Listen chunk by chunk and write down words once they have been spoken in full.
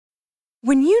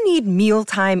When you need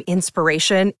mealtime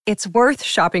inspiration, it's worth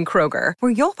shopping Kroger,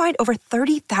 where you'll find over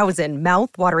 30,000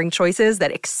 mouth-watering choices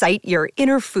that excite your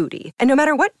inner foodie. And no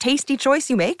matter what tasty choice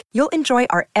you make, you'll enjoy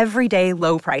our everyday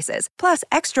low prices, plus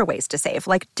extra ways to save,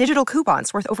 like digital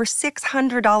coupons worth over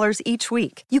 $600 each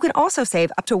week. You can also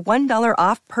save up to $1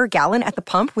 off per gallon at the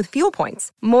pump with fuel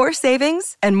points. More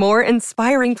savings and more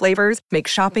inspiring flavors make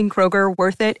shopping Kroger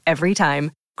worth it every time.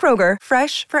 Kroger,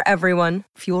 fresh for everyone.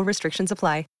 Fuel restrictions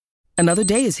apply. Another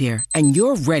day is here, and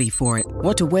you're ready for it.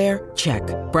 What to wear? Check.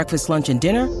 Breakfast, lunch, and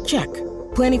dinner? Check.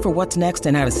 Planning for what's next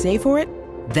and how to save for it?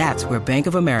 That's where Bank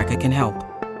of America can help.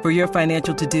 For your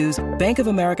financial to-dos, Bank of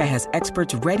America has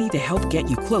experts ready to help get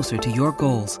you closer to your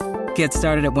goals. Get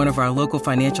started at one of our local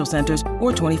financial centers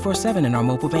or 24/7 in our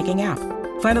mobile banking app.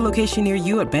 Find a location near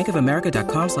you at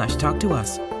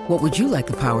bankofamerica.com/talktous. What would you like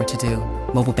the power to do?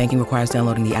 Mobile banking requires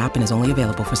downloading the app and is only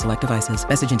available for select devices.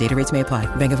 Message and data rates may apply.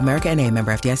 Bank of America N.A.,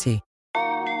 member FDIC.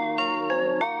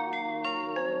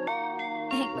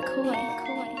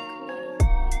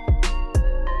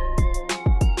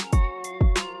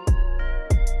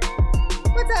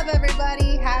 What's up,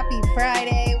 everybody? Happy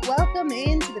Friday. Welcome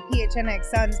into the PHNX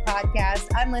Suns podcast.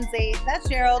 I'm Lindsay. That's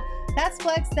Gerald. That's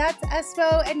Flex. That's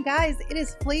Espo. And guys, it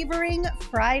is Flavoring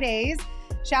Fridays.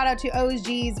 Shout out to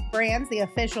OG's Brands, the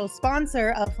official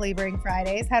sponsor of Flavoring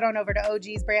Fridays. Head on over to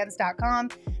ogsbrands.com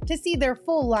to see their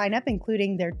full lineup,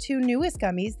 including their two newest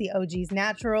gummies, the OG's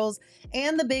Naturals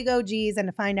and the Big OGs, and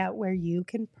to find out where you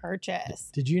can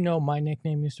purchase. Did you know my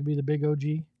nickname used to be the Big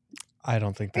OG? I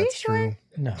don't think that's true.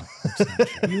 No, it's not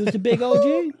true. You was the Big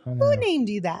OG? Who named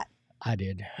you that? I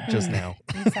did. Just now.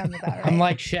 You sound about right. I'm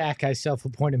like Shaq. I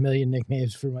self-appoint a million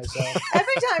nicknames for myself.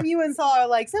 Every time you and Saul are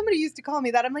like, somebody used to call me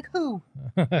that, I'm like, who?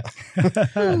 I'm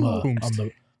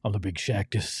the Big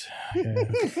Shactus.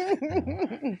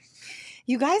 Yeah.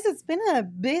 You guys, it's been a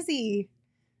busy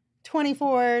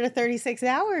 24 to 36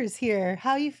 hours here.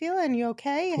 How you feeling? You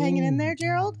okay? You hanging in there,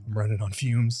 Gerald? I'm running on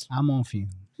fumes. I'm on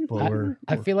fumes. But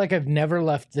I feel like I've never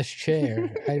left this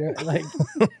chair. I don't like.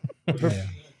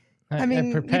 I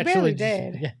mean, you barely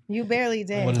did. Yeah. You barely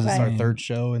did. What is this, but- our third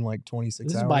show in like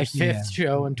 26 This hours? is my fifth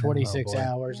show in 26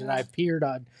 hours, and I appeared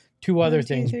on two other 1, 2,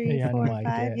 things. 3, behind 4, the mic,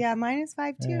 5. Yeah. Yeah, mine is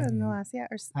 5 too in the last, or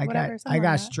I whatever. got something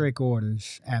like that. strict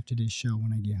orders after this show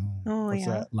when I get home. Oh, What's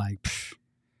yeah. that? Like,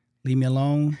 leave me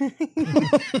alone.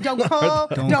 Don't call,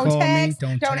 Don't don't call me, text,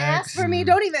 don't don't ask text. for me,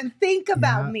 don't even think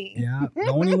about Yeah, me. Yeah. The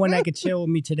only one that can chill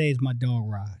with me today is my dog,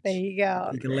 Raj. There you go.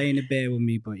 He can lay in the bed with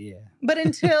me, but yeah. But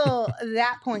until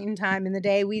that point in time in the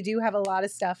day, we do have a lot of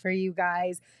stuff for you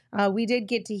guys. We did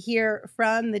get to hear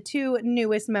from the two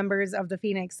newest members of the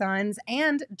Phoenix Suns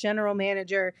and general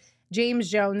manager James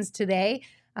Jones today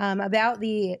about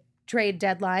the trade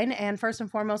deadline. And first and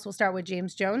foremost, we'll start with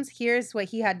James Jones. Here's what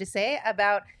he had to say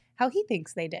about how he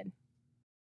thinks they did.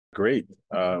 Great.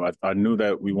 I knew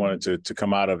that we wanted to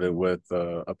come out of it with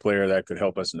a player that could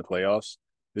help us in the playoffs.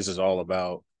 This is all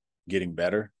about getting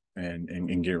better and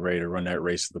getting ready to run that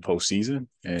race to the postseason.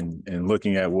 And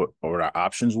looking at what our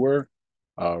options were,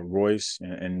 Royce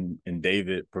and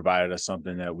David provided us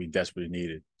something that we desperately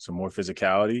needed. Some more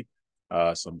physicality,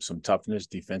 some toughness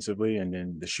defensively, and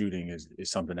then the shooting is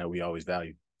something that we always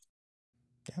value.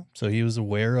 Yeah. So he was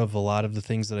aware of a lot of the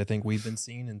things that I think we've been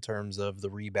seeing in terms of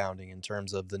the rebounding, in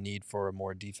terms of the need for a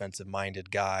more defensive-minded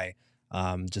guy,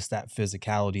 just that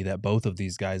physicality that both of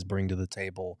these guys bring to the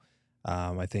table.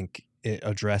 I think it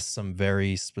addressed some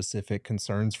very specific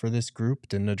concerns for this group.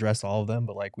 Didn't address all of them,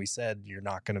 but like we said, you're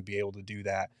not going to be able to do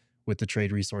that with the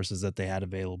trade resources that they had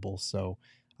available. So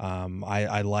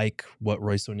I like what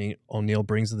Royce O'Neale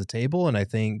brings to the table, and I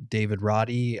think David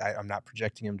Roddy, I'm not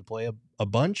projecting him to play a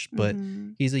bunch, but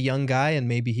he's a young guy, and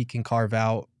maybe he can carve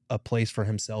out a place for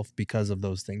himself because of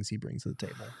those things he brings to the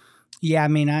table. Yeah, I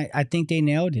mean, I think they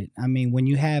nailed it. I mean, when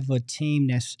you have a team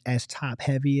that's as top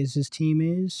heavy as this team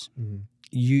is,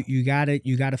 you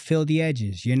gotta fill the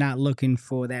edges. You're not looking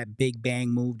for that big bang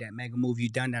move, that mega move.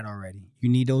 You've done that already. You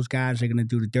need those guys that are gonna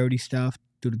do the dirty stuff,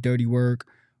 do the dirty work.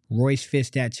 Royce fits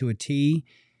that to a T.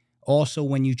 Also,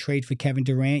 when you trade for Kevin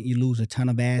Durant, you lose a ton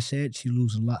of assets. You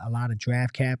lose a lot of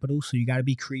draft capital. So you got to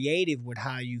be creative with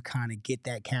how you kind of get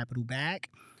that capital back.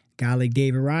 A guy like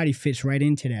David Roddy fits right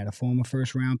into that. A former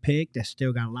first-round pick that's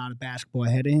still got a lot of basketball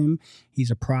ahead of him.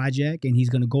 He's a project, and he's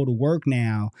going to go to work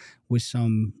now with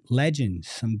some legends,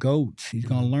 some GOATs. He's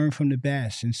going to learn from the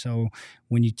best. And so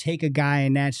when you take a guy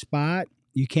in that spot,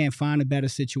 you can't find a better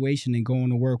situation than going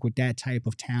to work with that type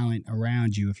of talent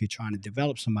around you if you're trying to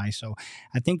develop somebody. So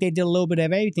I think they did a little bit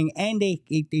of everything, and they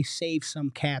saved some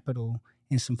capital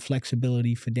and some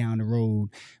flexibility for down the road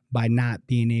by not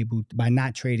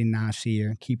trading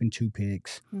Nasir, keeping 2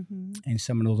 picks, and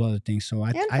some of those other things. So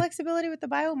I flexibility with the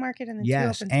buyout market and the 2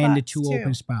 open spots. and the 2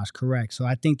 open spots, correct. So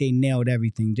I think they nailed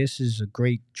everything. This is a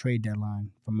great trade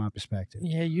deadline from my perspective.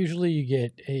 Yeah, usually you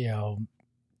get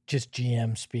just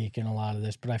GM speak in a lot of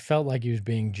this, but I felt like he was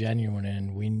being genuine,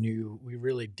 and we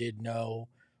really did know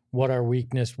what our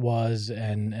weakness was,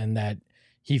 and that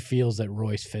he feels that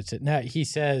Royce fits it. Now, he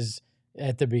says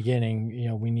at the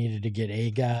beginning, we needed to get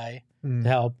a guy to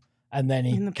help, and then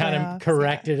he kind of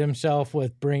corrected himself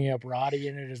with bringing up Roddy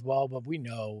in it as well, but we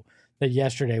know that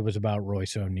yesterday was about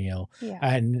Royce O'Neale,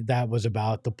 and that was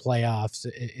about the playoffs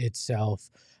itself.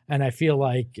 And I feel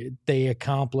like they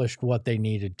accomplished what they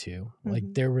needed to. Like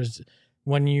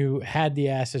when you had the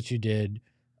assets you did,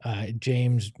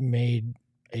 James made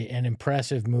an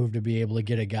impressive move to be able to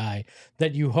get a guy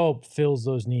that you hope fills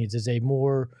those needs as a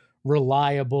more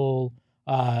reliable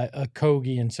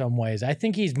Kogi in some ways. I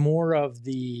think he's more of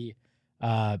the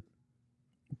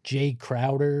Jay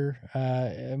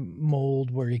Crowder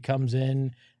mold, where he comes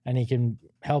in and he can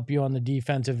help you on the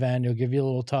defensive end. He'll give you a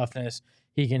little toughness.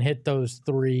 He can hit those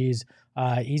threes.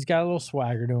 He's got a little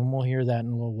swagger to him. We'll hear that in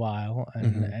a little while.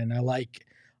 And I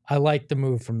like the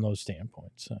move from those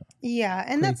standpoints. So. Yeah,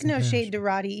 and that's no shade to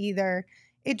Roddy either.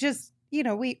 It just,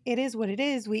 it is what it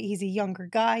is. He's a younger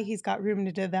guy. He's got room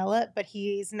to develop, but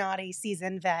he's not a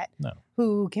seasoned vet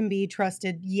who can be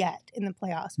trusted yet in the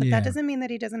playoffs. But that doesn't mean that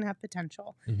he doesn't have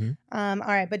potential. All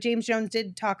right, but James Jones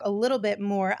did talk a little bit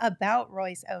more about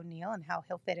Royce O'Neale and how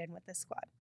he'll fit in with this squad.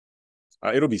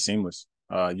 It'll be seamless.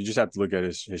 You just have to look at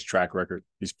his track record.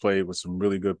 He's played with some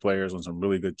really good players on some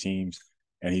really good teams,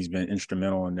 and he's been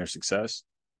instrumental in their success.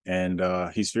 And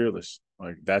he's fearless.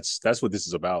 Like that's what this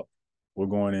is about. We're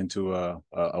going into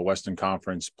a Western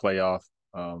Conference playoff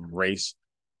race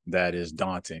that is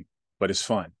daunting, but it's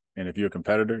fun. And if you're a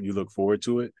competitor, you look forward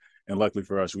to it. And luckily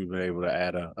for us, we've been able to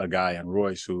add a guy in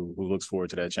Royce who looks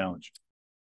forward to that challenge.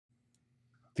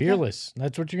 Fearless.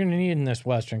 That's what you're going to need in this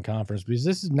Western Conference, because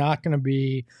this is not going to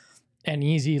be an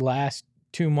easy last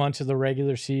 2 months of the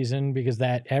regular season, because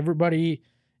that everybody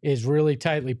is really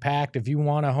tightly packed. If you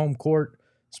want a home court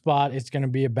spot, it's going to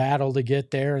be a battle to get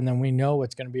there, and then we know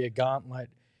it's going to be a gauntlet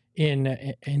in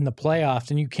the playoffs.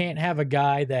 And you can't have a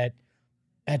guy that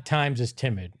at times is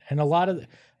timid. And a lot of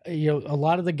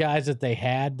the guys that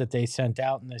they sent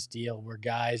out in this deal were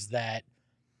guys that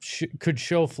could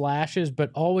show flashes,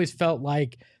 but always felt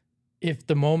like if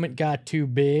the moment got too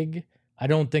big, I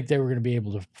don't think they were going to be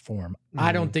able to perform.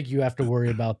 I don't think you have to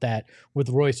worry about that with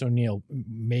Royce O'Neale.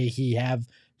 May he have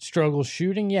struggles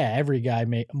shooting? Yeah, every guy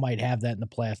might have that in the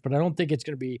playoffs, but I don't think it's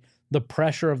going to be the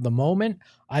pressure of the moment.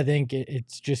 I think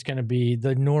it's just going to be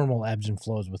the normal ebbs and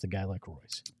flows with a guy like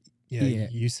Royce. Yeah,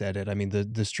 you said it. I mean,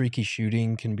 the streaky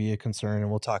shooting can be a concern, and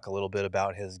we'll talk a little bit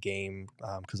about his game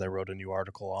because I wrote a new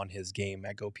article on his game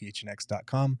at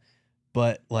gophnx.com.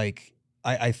 But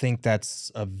I think that's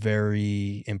a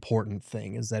very important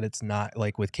thing, is that it's not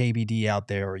like with KBD out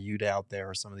there or Yuta out there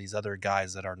or some of these other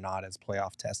guys that are not as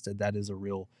playoff tested. That is a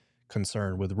real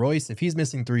concern with Royce. If he's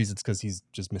missing threes, it's because he's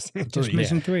just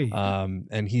missing three.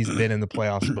 And he's been in the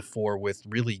playoffs before with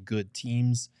really good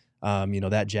teams.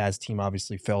 That Jazz team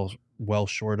obviously fell well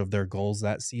short of their goals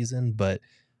that season, but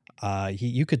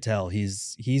you could tell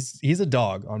he's a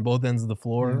dog on both ends of the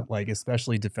floor,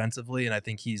 especially defensively. And I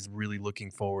think he's really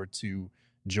looking forward to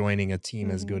joining a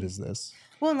team as good as this.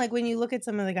 Well, and when you look at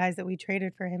some of the guys that we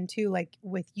traded for him too, like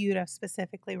with Yuta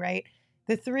specifically, right?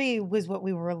 The three was what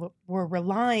we were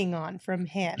relying on from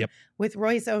him. Yep. With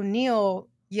Royce O'Neale,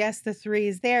 yes, the three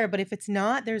is there, but if it's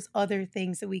not, there's other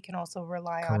things that we can also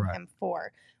rely on him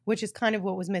for, which is kind of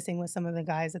what was missing with some of the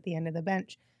guys at the end of the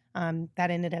bench that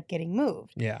ended up getting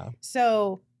moved. Yeah.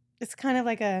 So it's kind of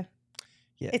like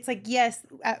it's like, yes,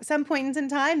 at some point in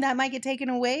time that might get taken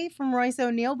away from Royce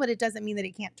O'Neale, but it doesn't mean that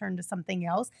it can't turn to something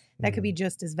else that could be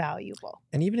just as valuable.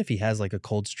 And even if he has a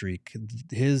cold streak,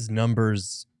 his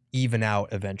numbers even out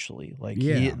eventually.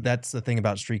 That's the thing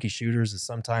about streaky shooters, is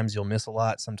sometimes you'll miss a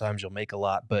lot, sometimes you'll make a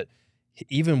lot. But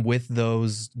even with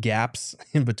those gaps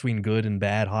in between good and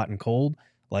bad, hot and cold,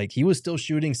 he was still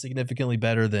shooting significantly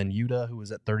better than Yuta, who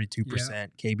was at 32%,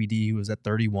 KBD, who was at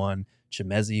 31%,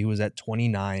 Chimezi, who was at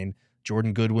 29%,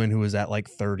 Jordan Goodwin, who was at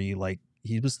 30%.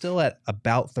 He was still at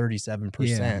about 37%.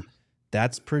 Yeah.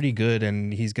 That's pretty good,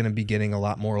 and he's going to be getting a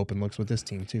lot more open looks with this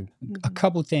team too. A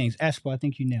couple things. Espo, I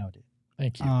think you nailed it.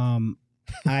 Thank you.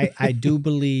 I do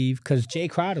believe, because Jay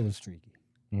Crowder was streaky,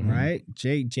 right?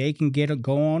 Jay can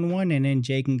go on one, and then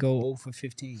Jay can go 0 for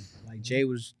 15. Jay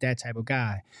was that type of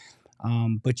guy.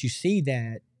 But you see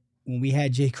that when we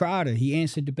had Jay Crowder, he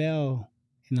answered the bell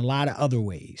in a lot of other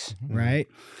ways, right?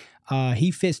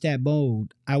 He fits that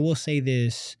mold. I will say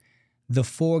this, the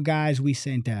 4 guys we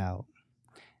sent out,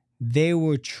 they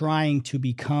were trying to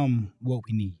become what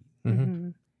we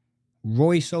need.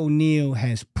 Royce O'Neale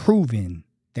has proven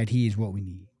that he is what we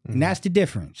need. And that's the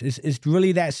difference. It's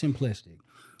really that simplistic.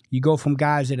 You go from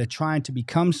guys that are trying to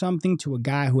become something to a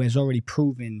guy who has already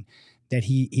proven that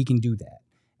he can do that.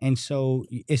 And so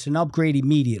it's an upgrade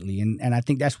immediately. And I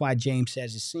think that's why James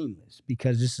says it's seamless,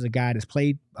 because this is a guy that's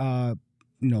played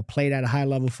played at a high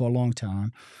level for a long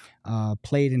time,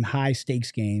 played in high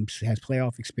stakes games, has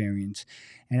playoff experience,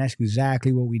 and that's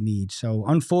exactly what we need. So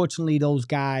unfortunately, those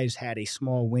guys had a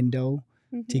small window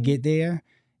to get there,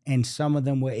 and some of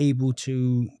them were able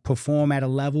to perform at a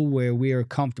level where we are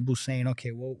comfortable saying,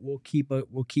 okay, we'll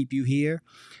keep you here.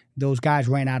 Those guys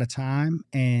ran out of time,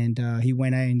 and he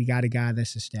went out and he got a guy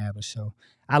that's established. So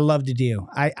I love the deal.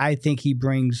 I think he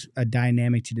brings a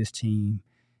dynamic to this team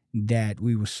that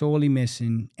we were sorely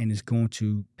missing and is going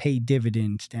to pay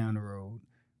dividends down the road.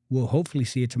 We'll hopefully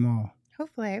see it tomorrow.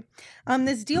 Hopefully.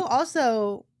 This deal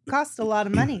also cost a lot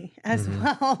of money as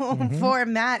well for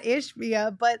Matt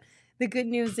Ishbia, but the good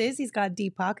news is he's got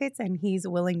deep pockets and he's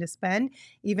willing to spend,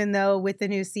 even though with the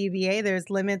new CBA, there's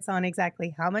limits on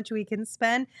exactly how much we can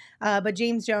spend. But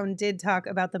James Jones did talk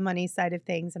about the money side of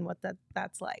things and what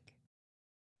that's like.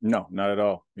 No, not at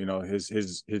all. You know,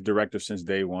 his directive since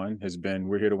day one has been,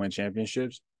 we're here to win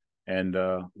championships, and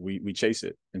we chase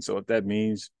it. And so if that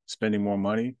means spending more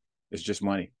money, it's just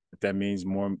money. If that means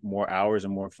more hours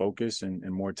and more focus and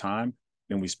more time,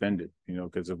 then we spend it. You know,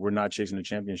 because if we're not chasing the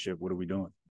championship, what are we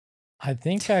doing? I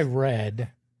think I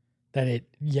read that it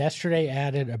yesterday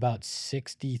added about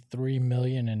 $63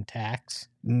 million in tax.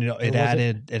 No,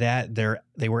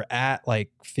 they were at like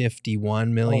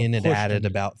 51 million. It added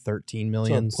about 13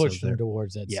 million. So pushed them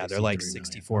towards that. Yeah, they're like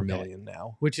 64 million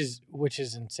now, which is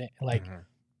insane. Like,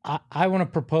 I want to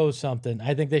propose something.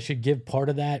 I think they should give part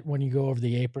of that when you go over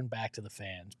the apron back to the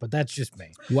fans. But that's just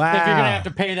me. Wow. If you're gonna have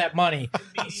to pay that money,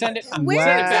 send it.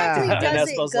 Where exactly does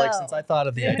it go? Like, since I thought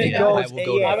of the idea, goes, I will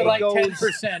go. I would like goes-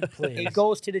 10%, please. It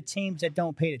goes to the teams that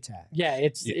don't pay the tax. Yeah,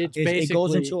 it's basically It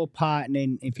goes into a pot, and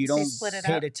then if you don't split it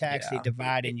pay up. the tax, they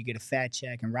divide it, and you get a fat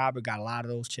check. And Robert got a lot of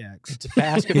those checks. It's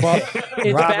basketball. It's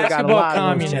Robert got a basketball lot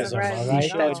of those communism, checks. all He right?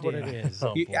 sure That's what did. it is.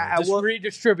 I Just will-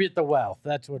 redistribute the wealth.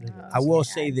 That's what it is. I will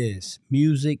say this: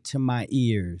 music to my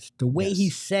ears. The way he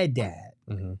said that,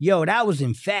 yo, that was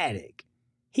emphatic.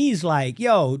 He's like,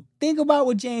 yo, think about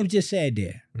what James just said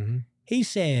there. He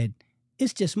said,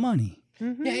 it's just money. Yeah,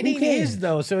 it Who ain't cares? his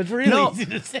though, so it's really easy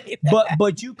to say that.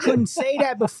 But you couldn't say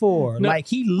that before. No. Like,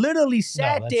 he literally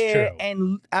sat that's there, true.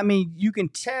 and I mean, you can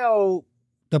tell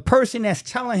the person that's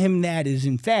telling him that is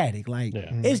emphatic. Like,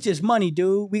 it's just money,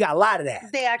 dude. We got a lot of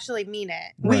that. They actually mean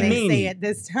it We when they mean say it. it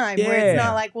this time, where it's Yeah.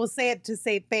 not like we'll say it to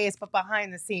save face, but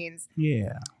behind the scenes,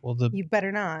 Yeah. Well, you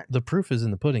better not. the proof is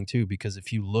in the pudding too, because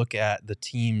if you look at the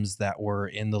teams that were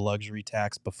in the luxury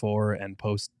tax before and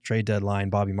post trade deadline,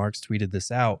 Bobby Marks tweeted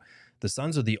this out. The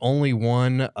Suns are the only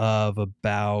one of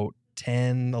about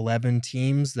 10, 11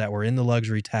 teams that were in the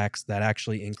luxury tax that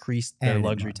actually increased their Added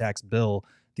luxury money. tax bill.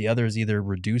 The others either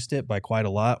reduced it by quite a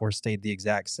lot or stayed the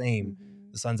exact same.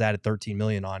 The Suns added 13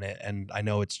 million on it, and I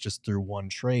know it's just through one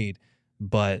trade,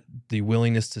 but the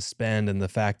willingness to spend and the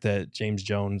fact that James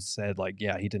Jones said, like,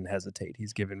 yeah, he didn't hesitate.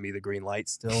 He's given me the green light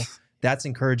still. That's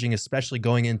encouraging, especially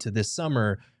going into this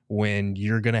summer when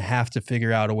you're going to have to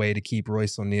figure out a way to keep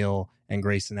Royce O'Neale and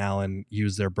Grayson Allen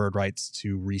use their bird rights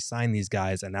to re-sign these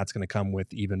guys, and that's going to come with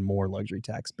even more luxury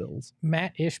tax bills.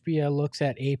 Matt Ishbia looks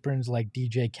at aprons like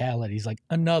DJ Khaled. He's like,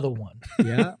 another one.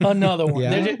 Yeah. Another one.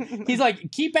 Yeah. He's like,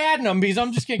 keep adding them because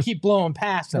I'm just going to keep blowing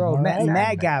past them. Bro, all right?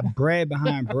 Matt got bread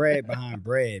behind bread behind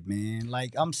bread, man.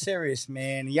 Like, I'm serious,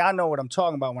 man. Y'all know what I'm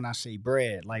talking about when I say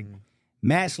bread. Like,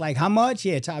 Matt's like, how much?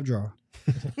 Yeah, top drawer.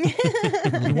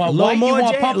 You want Little white? more, You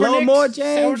want James? Little pumpernicks? more,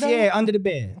 James? Sourdough? Yeah, under the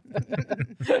bed.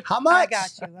 How I much? got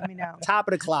you. Let me know. Top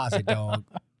of the closet, dog.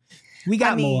 We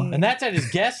got more. And that's at his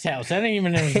guest house. That ain't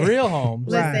even in his real home.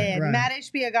 Listen, right. Matt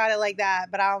Ishbia got it like that,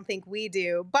 but I don't think we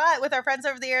do. But with our friends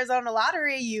over the Arizona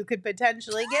Lottery, you could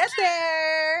potentially get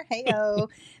there. Hey-o.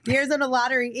 The Arizona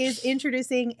Lottery is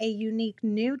introducing a unique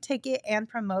new ticket and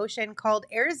promotion called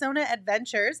Arizona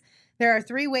Adventures. There are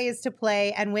 3 ways to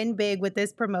play and win big with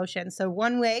this promotion. So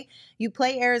one way, you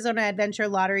play Arizona Adventure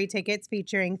Lottery tickets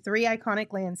featuring 3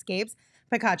 iconic landscapes,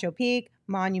 Picacho Peak,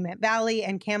 Monument Valley,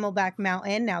 and Camelback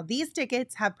Mountain. Now, these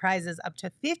tickets have prizes up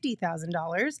to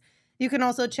 $50,000. You can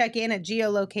also check in at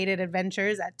geolocated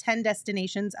adventures at 10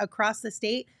 destinations across the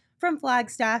state from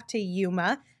Flagstaff to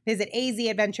Yuma. Visit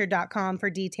azadventure.com for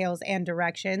details and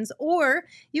directions, or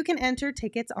you can enter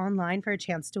tickets online for a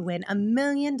chance to win $1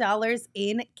 million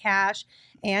in cash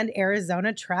and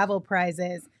Arizona travel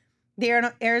prizes.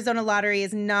 The Arizona Lottery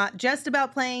is not just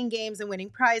about playing games and winning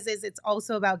prizes. It's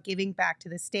also about giving back to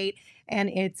the state and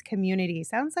its community.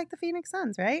 Sounds like the Phoenix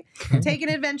Suns, right? Take an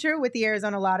adventure with the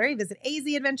Arizona Lottery. Visit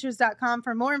azadventures.com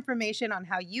for more information on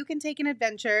how you can take an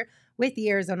adventure with the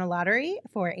Arizona Lottery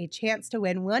for a chance to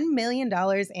win $1 million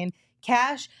in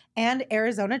cash and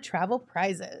Arizona travel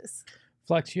prizes.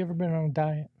 Flex, you ever been on a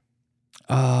diet?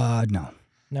 No.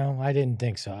 No, I didn't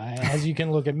think so. As you can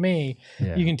look at me,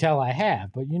 you can tell I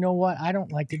have. But you know what? I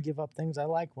don't like to give up things I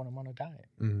like when I'm on a diet.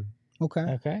 Mm-hmm. Okay.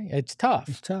 Okay? It's tough.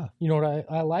 It's tough. You know what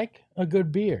I like? A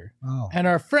good beer. Oh. And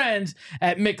our friends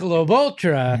at Michelob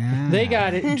Ultra, they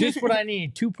got it just what I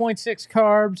need. 2.6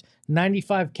 carbs,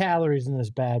 95 calories in this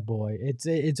bad boy.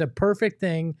 It's a perfect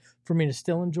thing for me to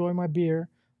still enjoy my beer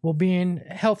while being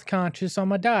health conscious on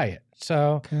my diet.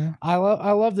 So I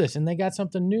love this. And they got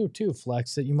something new too,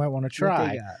 Flex, that you might want to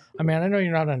try. I mean, I know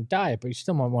you're not on a diet, but you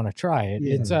still might want to try it.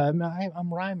 Yeah. It's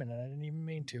I'm rhyming it. I didn't even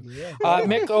mean to. Yeah.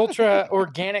 Mick Ultra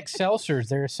Organic Seltzers,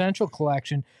 their essential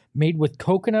collection made with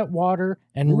coconut water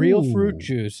and real fruit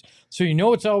juice. So you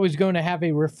know it's always going to have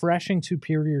a refreshing,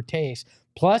 superior taste.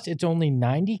 Plus, it's only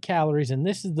 90 calories, and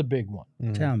this is the big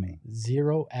one. Tell me.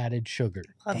 0 added sugar.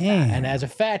 Damn. And as a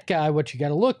fat guy, what you got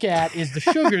to look at is the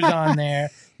sugars on there,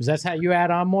 because that's how you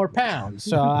add on more pounds.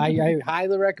 So I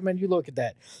highly recommend you look at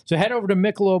that. So head over to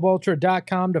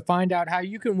MichelobUltra.com to find out how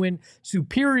you can win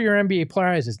superior NBA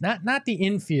prizes, not the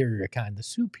inferior kind, the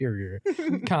superior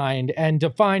kind, and to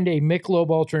find a Michelob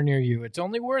Ultra near you. It's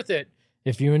only worth it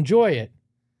if you enjoy it.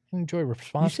 Enjoy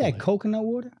responsibly. You said coconut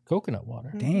water? Coconut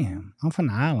water. Damn. I'm from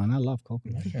the island. I love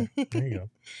coconut. There you go.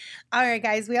 All right,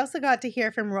 guys. We also got to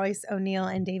hear from Royce O'Neale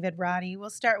and David Roddy. We'll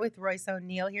start with Royce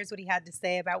O'Neale. Here's what he had to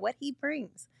say about what he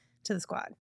brings to the squad.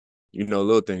 You know,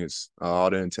 little things, all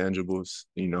the intangibles,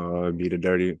 you know, be the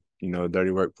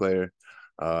dirty work player,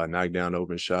 knock down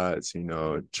open shots, you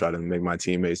know, try to make my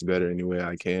teammates better any way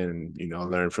I can and, you know,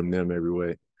 learn from them every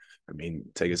way. I mean,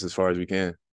 take us as far as we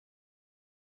can.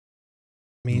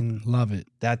 I mean, love it.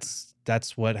 That's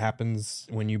what happens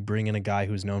when you bring in a guy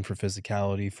who's known for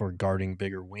physicality, for guarding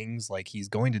bigger wings. Like, he's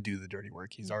going to do the dirty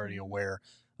work. He's already aware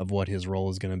of what his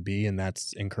role is going to be, and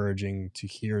that's encouraging to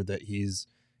hear that he's,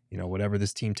 you know, whatever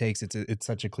this team takes. It's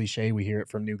such a cliche. We hear it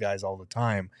from new guys all the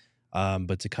time.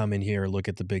 But to come in here, look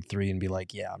at the big three and be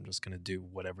like, yeah, I'm just going to do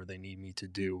whatever they need me to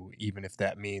do, even if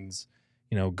that means,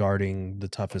 you know, guarding the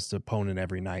toughest opponent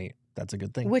every night. That's a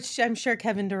good thing. Which I'm sure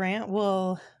Kevin Durant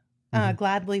will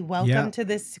gladly welcome to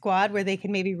this squad, where they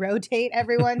can maybe rotate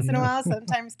every once in a while.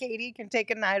 Sometimes Katie can take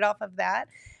a night off of that.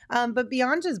 But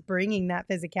beyond just bringing that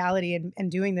physicality and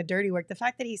doing the dirty work, the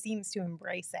fact that he seems to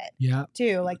embrace it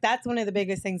too. Like, that's one of the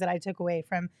biggest things that I took away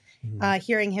from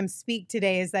hearing him speak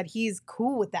today, is that he's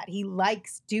cool with that. He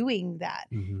likes doing that.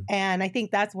 And I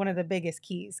think that's one of the biggest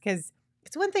keys, because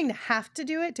it's one thing to have to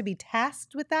do it, to be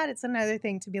tasked with that. It's another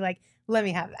thing to be like, let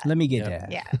me have that. Let me get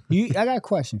that. Yeah. I got a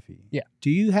question for you. Yeah. Do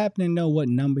you happen to know what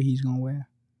number he's going to wear?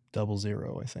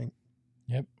 00, I think.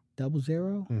 Yep.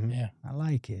 00? Yeah. I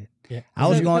like it. Yeah. I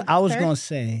was going to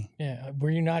say. Yeah. Were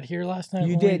you not here last night?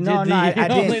 You did. No, I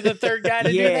didn't. Only the third guy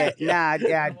to do that?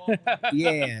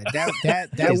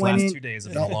 That went last in. 2 days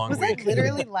have been a long Was week. that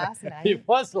literally last night? It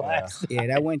was last. Yeah,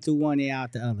 that went through one ear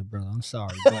out the other, brother. I'm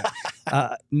sorry.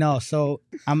 But no, so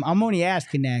I'm only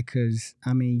asking that because,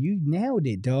 I mean, you nailed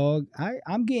it, dog.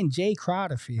 I'm getting Jay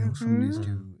Crowder feels from this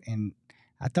dude. And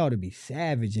I thought it'd be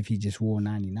savage if he just wore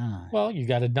 99. Well, you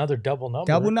got another double number.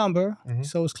 Double number,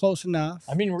 so it's close enough.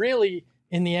 I mean, really,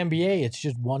 in the NBA, it's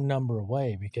just one number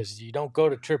away, because you don't go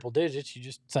to triple digits. You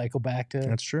just cycle back to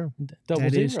That's true. double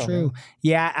That zero. is true. Man.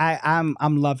 Yeah,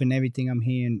 I'm loving everything I'm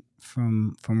hearing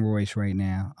from Royce right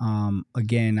now.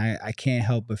 Again, I can't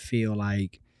help but feel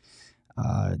like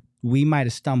we might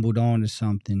have stumbled onto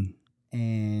something,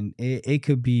 and it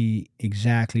could be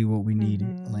exactly what we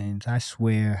needed, Lens. I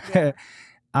swear. Yeah.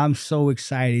 I'm so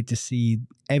excited to see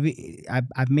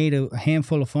I've made a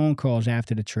handful of phone calls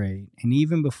after the trade, and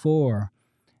even before,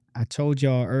 I told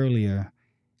y'all earlier,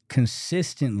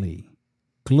 consistently,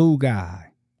 glue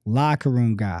guy, locker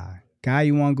room guy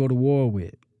you want to go to war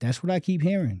with. That's what I keep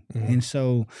hearing. And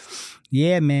so,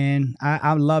 yeah, man,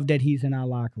 I love that he's in our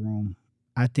locker room.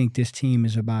 I think this team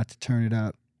is about to turn it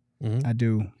up. I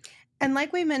do. And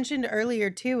like we mentioned earlier,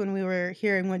 too, when we were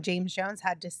hearing what James Jones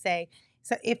had to say,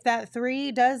 so if that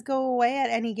three does go away at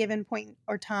any given point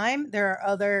or time, there are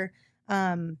other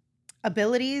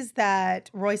abilities that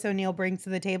Royce O'Neale brings to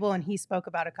the table, and he spoke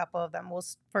about a couple of them. We'll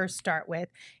first start with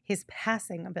his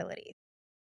passing ability.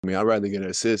 I mean, I'd rather get an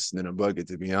assist than a bucket,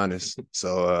 to be honest.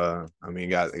 So, I mean,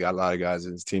 got a lot of guys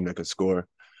in this team that could score.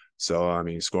 So, I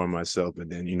mean, scoring myself,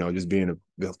 and then, just being a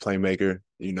playmaker,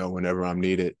 whenever I'm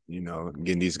needed,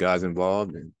 getting these guys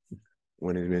involved and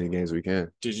winning as many games as we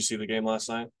can. Did you see the game last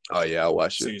night? Oh, yeah, I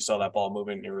watched it. So you saw that ball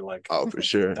moving and you were like... Oh, for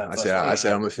sure. I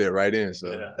said I'm going to fit right in,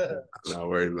 so I'm not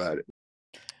worried about it.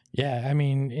 Yeah, I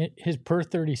mean, his per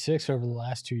 36 over the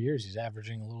last 2 years, he's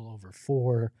averaging a little over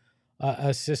 4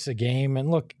 assists a game. And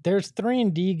look, there's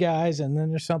 3-and-D guys, and then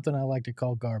there's something I like to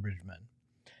call garbage men.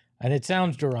 And it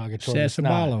sounds derogatory.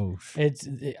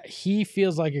 He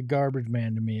feels like a garbage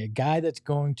man to me, a guy that's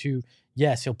going to,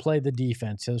 yes, he'll play the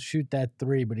defense, he'll shoot that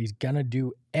 3, but he's going to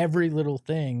do every little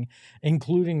thing,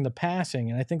 including the passing.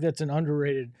 And I think that's an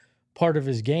underrated part of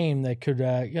his game that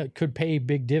could pay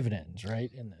big dividends, right,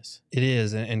 in this. It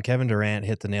is, and Kevin Durant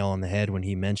hit the nail on the head when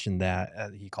he mentioned that.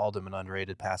 He called him an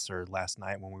underrated passer last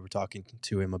night when we were talking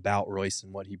to him about Royce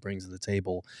and what he brings to the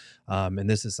table. And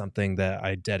this is something that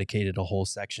I dedicated a whole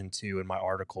section to in my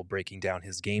article breaking down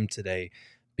his game today,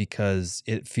 because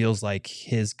it feels like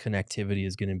his connectivity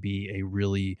is going to be a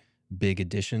really big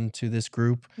addition to this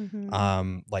group. He's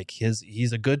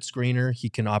a good screener. He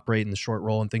can operate in the short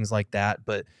roll and things like that,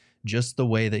 but just the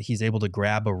way that he's able to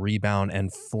grab a rebound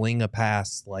and fling a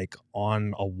pass like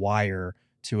on a wire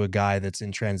to a guy that's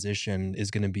in transition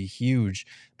is going to be huge,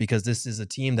 because this is a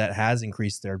team that has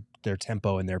increased their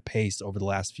tempo and their pace over the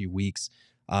last few weeks.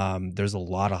 There's a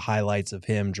lot of highlights of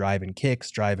him driving kicks,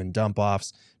 driving dump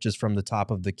offs, just from the top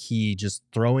of the key, just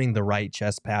throwing the right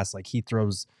chest pass. Like he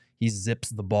zips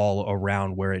the ball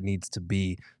around where it needs to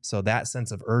be. So that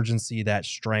sense of urgency, that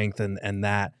strength, and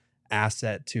that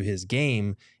asset to his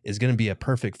game is going to be a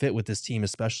perfect fit with this team,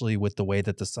 especially with the way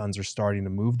that the Suns are starting to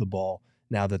move the ball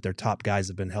now that their top guys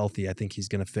have been healthy. I think he's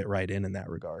going to fit right in that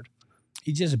regard.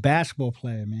 He's just a basketball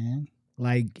player, man.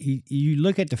 Like, you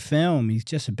look at the film, he's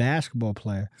just a basketball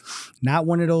player. Not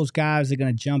one of those guys that are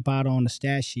going to jump out on the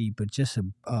stat sheet, but just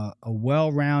a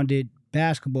well-rounded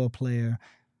basketball player.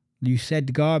 You said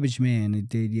the garbage man.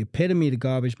 The epitome of the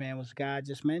garbage man was the guy I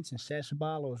just mentioned, Seth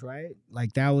Sabalos, right?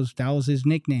 Like, that was his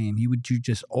nickname. He would do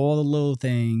just all the little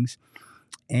things.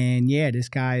 And, yeah, this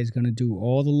guy is going to do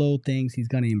all the little things. He's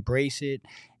going to embrace it.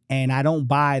 And I don't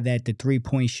buy that the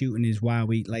three-point shooting is why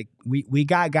we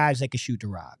got guys that can shoot the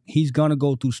rock. He's going to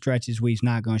go through stretches where he's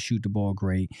not going to shoot the ball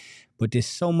great. But there's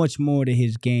so much more to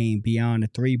his game beyond the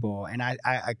three ball. And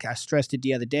I stressed it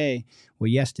the other day, or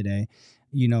yesterday.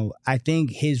 I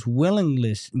think his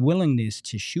willingness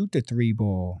to shoot the three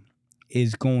ball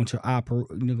is going to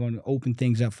going to open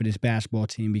things up for this basketball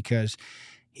team, because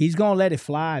he's going to let it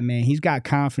fly, man. He's got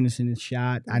confidence in his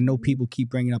shot. I know people keep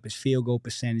bringing up his field goal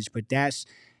percentage, but that's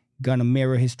going to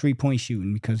mirror his three-point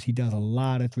shooting, because he does a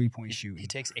lot of three-point shooting. He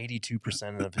takes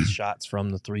 82% of his shots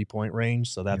from the three-point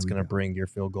range, so that's going to bring your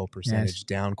field goal percentage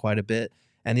down quite a bit.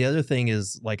 And the other thing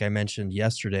is, like I mentioned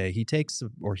yesterday, he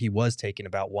was taking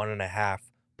about 1.5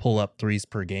 pull-up threes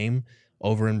per game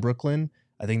over in Brooklyn.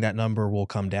 I think that number will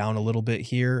come down a little bit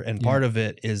here. And part of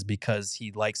it is because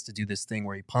he likes to do this thing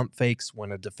where he pump fakes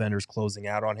when a defender's closing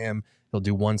out on him. He'll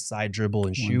do one side dribble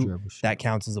and shoot. That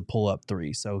counts as a pull-up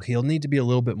three. So he'll need to be a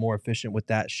little bit more efficient with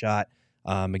that shot.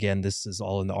 Again, this is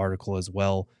all in the article as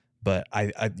well. But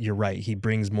you're right. He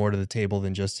brings more to the table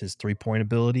than just his three-point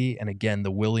ability. And again, the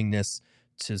willingness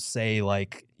to say,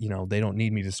 like, they don't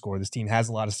need me to score. This team has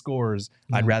a lot of scores.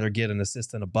 I'd rather get an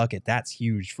assist than a bucket. That's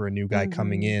huge for a new guy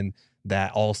coming in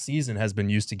that all season has been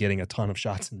used to getting a ton of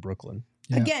shots in Brooklyn.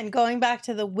 Yeah. Again, going back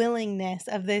to the willingness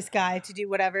of this guy to do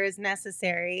whatever is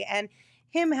necessary, and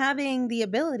him having the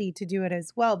ability to do it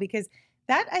as well, because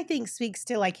that, I think, speaks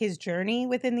to like his journey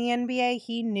within the NBA.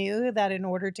 He knew that in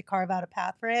order to carve out a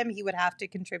path for him, he would have to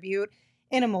contribute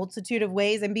in a multitude of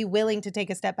ways and be willing to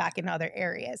take a step back in other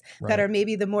areas that are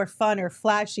maybe the more fun or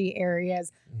flashy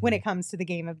areas when it comes to the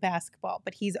game of basketball.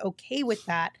 But he's okay with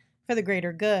that for the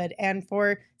greater good and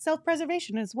for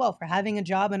self-preservation as well, for having a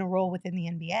job and a role within the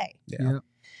NBA.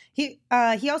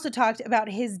 He also talked about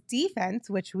his defense,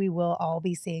 which we will all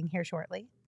be seeing here shortly.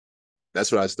 That's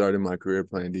what I started my career,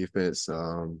 playing defense.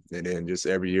 And then just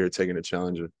every year taking a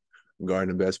challenge of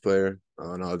guarding the best player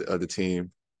on the other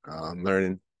team,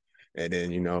 learning. And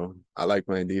then, I like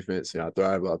playing defense, and I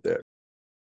thrive out there.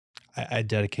 I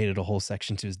dedicated a whole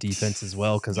section to his defense as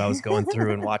well, because I was going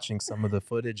through and watching some of the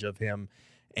footage of him.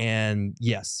 And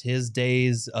yes, his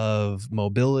days of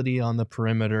mobility on the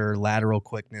perimeter, lateral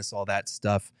quickness, all that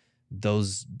stuff,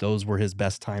 those were his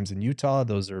best times in Utah.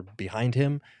 Those are behind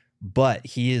him. but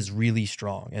he is really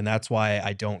strong. And that's why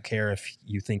I don't care if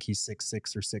you think he's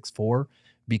 6'6" or 6'4",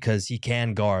 because he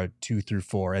can guard 2 through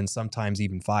 4 and sometimes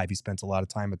even 5. He spent a lot of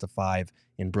time at the 5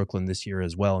 in Brooklyn this year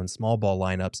as well in small ball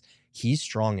lineups. He's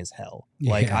strong as hell.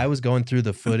 Like, I was going through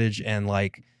the footage and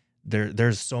like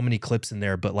there's so many clips in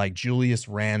there, but like Julius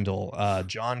Randle,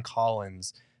 John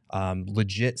Collins,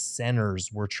 legit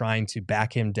centers were trying to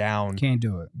back him down, Can't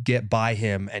do it. get by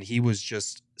him, and he was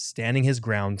just standing his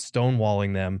ground,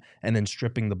 stonewalling them, and then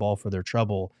stripping the ball for their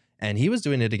trouble. And he was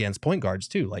doing it against point guards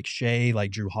too, like Shea,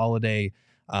 like Drew Holiday.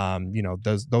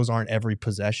 Those aren't every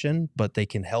possession, but they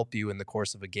can help you in the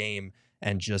course of a game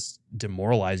and just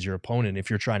demoralize your opponent if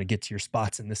you're trying to get to your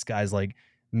spots. And this guy's like,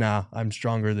 nah, I'm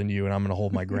stronger than you, and I'm going to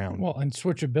hold my ground. Well, and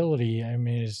switchability, I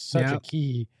mean, is such a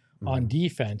key on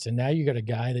defense. And now you got a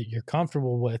guy that you're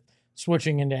comfortable with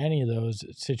switching into any of those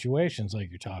situations like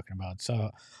you're talking about. So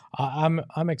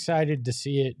I'm excited to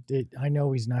see it. I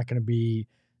know he's not going to be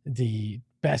the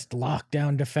best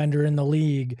lockdown defender in the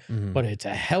league, but it's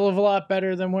a hell of a lot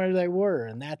better than where they were.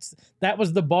 And that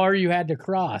was the bar you had to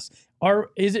cross.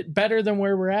 Is it better than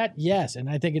where we're at? Yes. And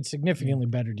I think it's significantly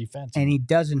better defensively. And he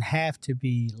doesn't have to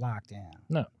be locked down.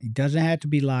 No. He doesn't have to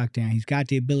be locked down. He's got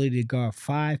the ability to guard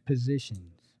 5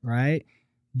 positions, right?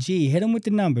 Gee, hit him with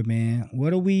the number, man.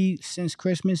 What are we since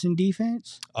Christmas in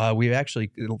defense? We've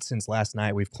actually, since last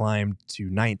night, we've climbed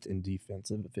to 9th in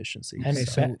defensive efficiency.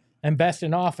 And best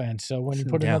in offense. So when you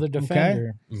put another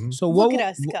defender. So Look at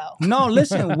us go. No,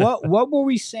 listen, what were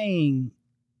we saying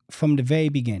from the very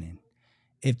beginning?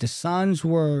 If the Suns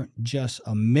were just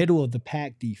a middle of the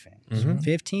pack defense,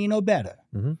 15 or better,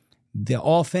 the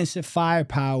offensive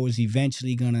firepower is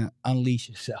eventually going to unleash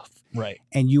itself. Right.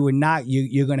 And you're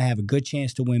going to have a good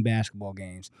chance to win basketball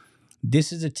games.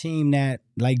 This is a team that,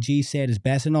 like G said, is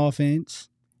best in offense,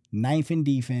 9th in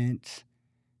defense.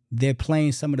 They're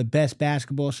playing some of the best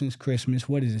basketball since Christmas.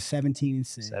 What is it,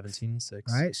 17-6? 17-6.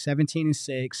 Right,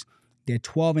 17-6. They're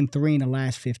 12-3 in the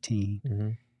last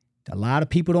 15. A lot of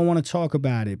people don't want to talk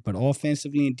about it, but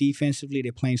offensively and defensively,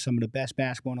 they're playing some of the best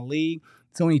basketball in the league.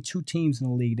 It's only 2 teams in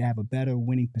the league that have a better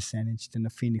winning percentage than the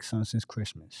Phoenix Suns since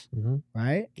Christmas,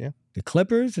 right? Yeah. The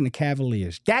Clippers and the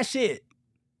Cavaliers. That's it.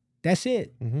 That's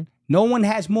it. No one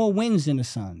has more wins than the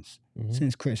Suns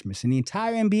since Christmas in the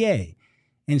entire NBA.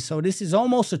 And so this is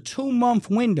almost a 2-month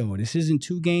window. This isn't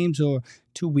 2 games or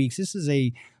 2 weeks. This is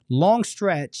a long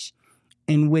stretch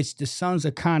in which the Suns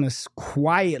are kind of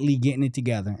quietly getting it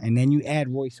together. And then you add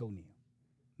Royce O'Neale.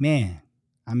 Man,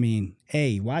 I mean,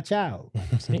 hey, watch out.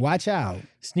 Watch out.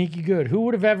 Sneaky good. Who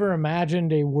would have ever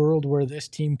imagined a world where this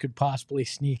team could possibly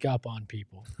sneak up on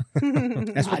people?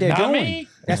 That's what they're doing.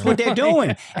 That's what they're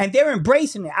doing. And they're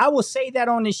embracing it. I will say that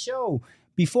on this show.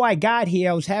 Before I got here,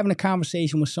 I was having a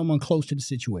conversation with someone close to the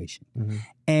situation.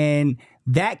 And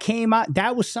that came out.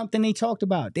 That was something they talked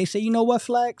about. They say, you know what,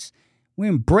 Flex? We're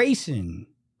embracing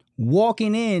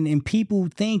walking in and people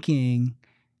thinking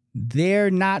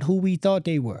they're not who we thought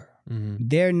they were.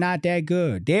 They're not that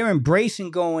good. They're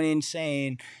embracing going in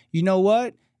saying, you know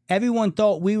what? Everyone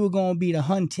thought we were going to be the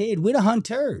hunted. We're the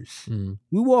hunters.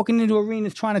 We're walking into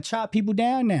arenas trying to chop people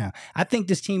down now. I think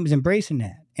this team is embracing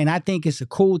that. And I think it's a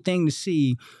cool thing to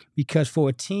see because for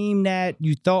a team that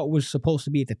you thought was supposed to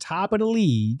be at the top of the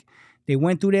league, they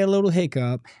went through their little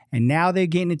hiccup, and now they're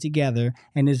getting it together,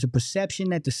 and there's a perception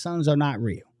that the Suns are not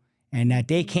real and that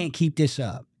they can't keep this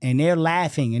up. And they're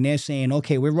laughing, and they're saying,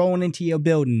 okay, we're rolling into your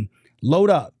building. Load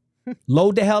up.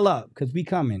 Load the hell up because we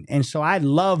coming. And so I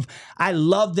love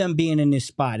them being in this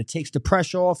spot. It takes the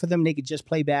pressure off of them. They could just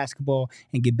play basketball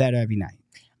and get better every night.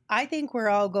 I think we're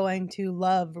all going to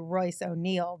love Royce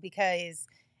O'Neale because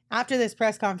after this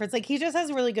press conference, like he just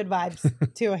has really good vibes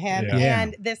to him.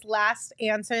 And this last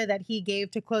answer that he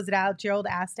gave to close it out, Gerald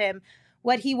asked him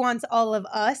what he wants all of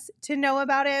us to know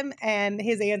about him. And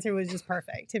his answer was just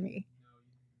perfect to me.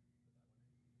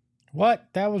 What?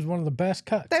 That was one of the best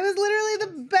cuts. That was literally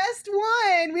the best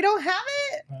one. We don't have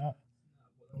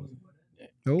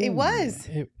it. It was.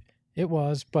 It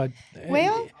was, but...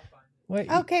 Well... Wait.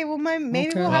 Okay, well,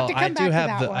 maybe we'll have to come back to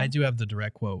that one. I do have the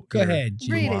direct quote. Go ahead.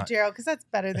 Read it, Gerald, because that's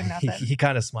better than nothing. He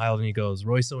kind of smiled and he goes,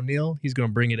 Royce O'Neale, he's going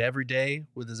to bring it every day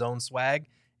with his own swag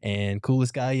and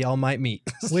coolest guy y'all might meet.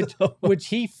 Which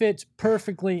he fits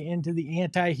perfectly into the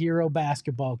anti-hero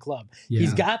basketball club. Yeah.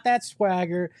 He's got that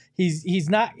swagger.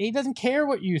 He doesn't care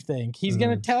what you think. He's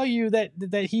going to tell you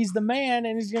that he's the man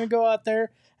and he's going to go out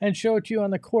there and show it to you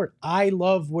on the court. I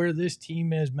love where this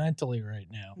team is mentally right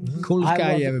now. Coolest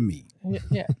guy you ever meet.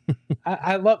 Yeah.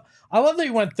 I love that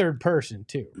you went third person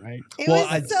too, right? It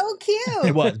was so cute.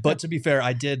 It was. But to be fair,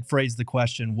 I did phrase the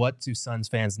question, what do Suns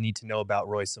fans need to know about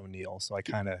Royce O'Neale? So I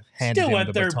kind of handed Still him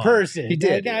a the third baton. person. He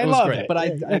did. Like, I it was love great. it. But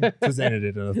I presented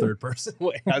it in a third person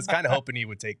way. I was kind of hoping he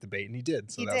would take the bait, and he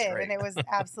did. So He that was did, great. and it was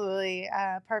absolutely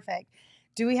perfect.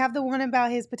 Do we have the one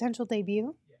about his potential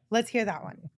debut? Let's hear that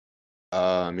one.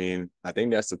 I mean, I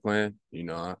think that's the plan. You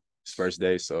know, it's first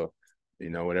day, so you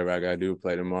know, whatever I gotta do,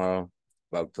 play tomorrow.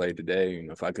 If I played today, you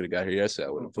know, if I could have got here yesterday,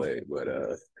 I would have played. But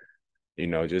you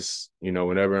know, just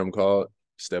whenever I'm called,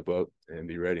 step up and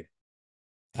be ready.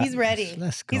 He's ready.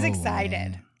 Let's go. He's excited.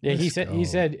 Man. Yeah, he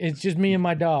said it's just me and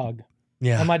my dog.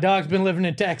 Yeah. And my dog's been living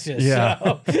in Texas. Yeah.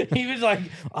 So he was like,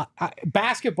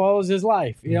 basketball is his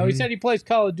life. You know, he said he plays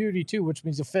Call of Duty too, which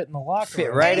means he'll fit in the locker Fit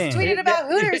room. right And he's in. tweeted about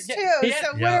Hooters too,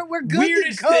 so we're good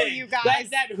Weirdest to go, thing. you guys.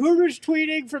 That Hooters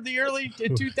tweeting from the early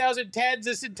 2010s,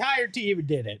 this entire team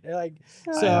did it. Like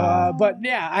so, but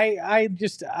yeah, I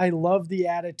love the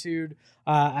attitude.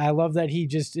 I love that he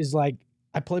just is like,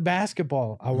 I play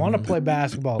basketball. I want to play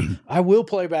basketball. I will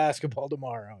play basketball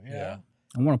tomorrow. Yeah.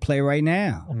 I want to play right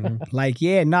now. Like,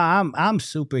 yeah, no, I'm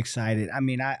super excited. I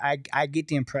mean, I get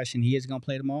the impression he is gonna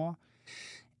play tomorrow,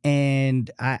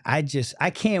 and I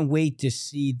can't wait to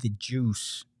see the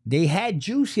juice. They had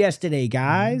juice yesterday,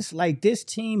 guys. Like, this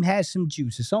team has some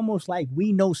juice. It's almost like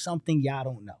we know something y'all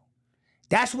don't know.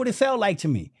 That's what it felt like to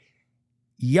me.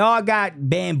 Y'all got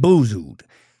bamboozled.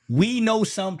 We know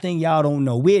something y'all don't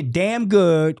know. We're damn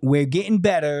good. We're getting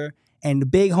better. And the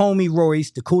big homie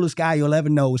Royce, the coolest guy you'll ever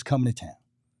know, is coming to town.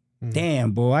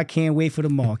 Damn, boy, I can't wait for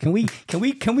tomorrow. Can we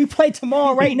play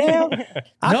tomorrow right now?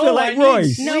 I feel like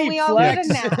Royce. No, we all need a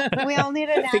nap. We all need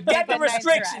a nap. Forget the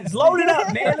restrictions. Load it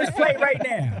up, man. Let's play right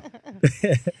now.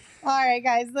 All right,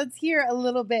 guys, let's hear a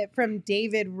little bit from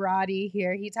David Roddy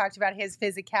here. He talked about his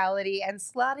physicality and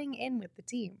slotting in with the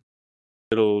team.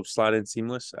 It'll slide in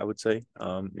seamless, I would say.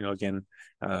 Again,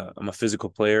 I'm a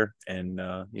physical player, and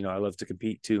I love to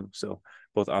compete too. So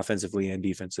both offensively and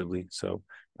defensively. So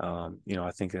I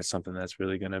think that's something that's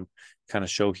really going to kind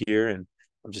of show here, and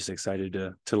I'm just excited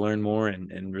to learn more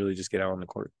and really just get out on the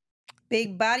court.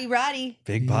 Big body Roddy.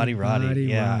 Big body Roddy.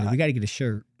 Yeah. Roddy. We got to get a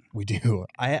shirt. We do.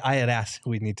 I had asked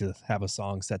we need to have a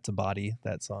song set to body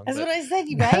that song. That's but, what I said,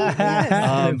 you right?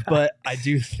 Yes. but I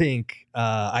do think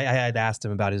I had asked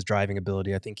him about his driving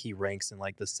ability. I think he ranks in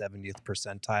like the 70th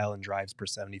percentile and drives per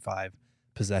 75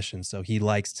 possessions. So he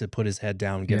likes to put his head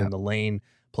down, get in the lane,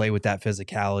 play with that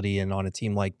physicality. And on a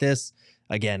team like this,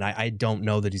 again, I don't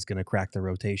know that he's going to crack the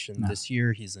rotation this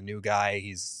year. He's a new guy.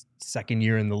 He's second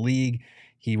year in the league.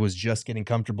 He was just getting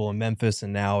comfortable in Memphis,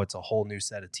 and now it's a whole new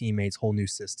set of teammates, whole new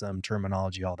system,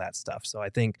 terminology, all that stuff. So I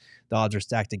think the odds are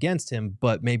stacked against him,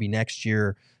 but maybe next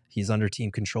year he's under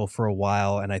team control for a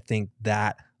while, and I think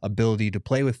that ability to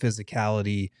play with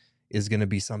physicality is going to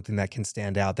be something that can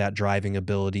stand out, that driving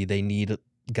ability. They need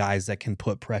guys that can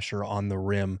put pressure on the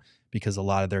rim because a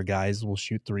lot of their guys will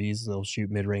shoot threes, they'll shoot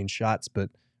mid-range shots,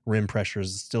 but rim pressure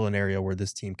is still an area where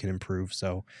this team can improve.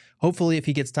 So hopefully if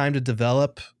he gets time to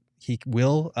develop, he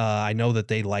will. I know that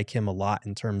they like him a lot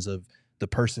in terms of the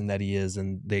person that he is,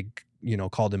 and they,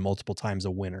 called him multiple times a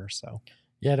winner. So,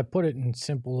 yeah, to put it in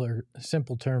simple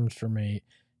terms for me,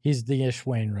 he's the Ish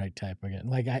Wainwright type again.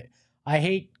 Like I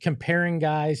hate comparing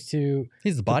guys to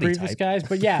he's the body previous type guys,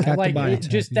 but yeah, like guy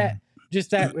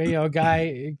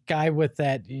with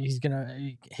that. He's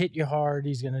gonna hit you hard.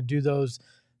 He's gonna do those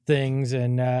things,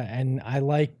 and I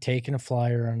like taking a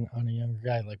flyer on a younger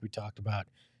guy, like we talked about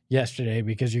yesterday,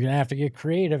 because you're gonna have to get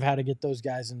creative how to get those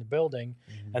guys in the building,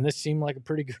 and this seemed like a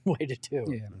pretty good way to do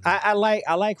it. Yeah. I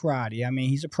like Roddy. I mean,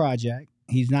 he's a project.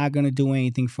 He's not gonna do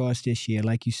anything for us this year,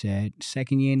 like you said.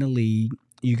 Second year in the league,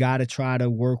 you got to try to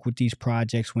work with these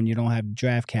projects when you don't have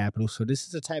draft capital. So this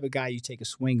is the type of guy you take a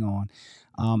swing on.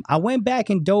 I went back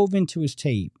and dove into his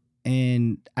tape,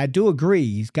 and I do agree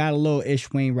he's got a little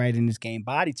Ish Wainwright in his game,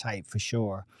 body type for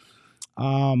sure.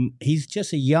 He's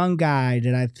just a young guy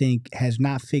that I think has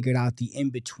not figured out the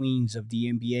in-betweens of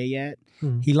the NBA yet.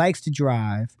 He likes to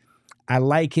drive. I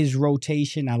like his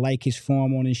rotation. I like his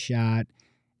form on his shot.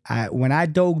 When I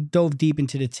dove deep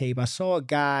into the tape, I saw a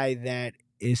guy that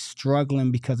is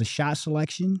struggling because of shot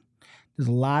selection. There's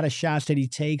a lot of shots that he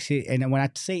takes. And when I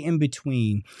say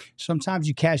in-between, sometimes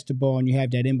you catch the ball and you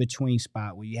have that in-between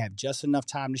spot where you have just enough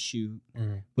time to shoot,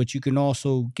 but you can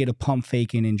also get a pump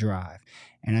fake in and drive.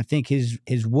 And I think his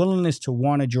willingness to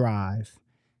want to drive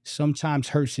sometimes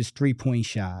hurts his three-point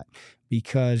shot,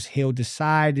 because he'll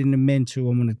decide in the mental,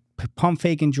 I'm going to pump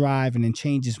fake and drive, and then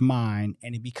change his mind,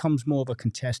 and it becomes more of a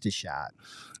contested shot.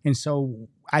 And so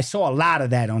I saw a lot of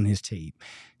that on his tape.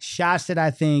 Shots that I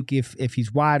think if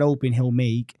he's wide open, he'll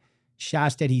make.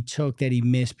 Shots that he took that he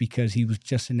missed because he was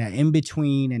just in that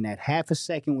in-between and that half a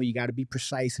second where you got to be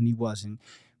precise, and he wasn't.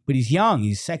 but he's young.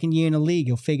 He's second year in the league.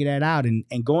 He'll figure that out. And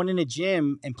going in the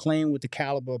gym and playing with the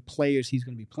caliber of players he's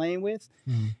going to be playing with,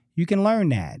 you can learn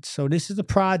that. So this is a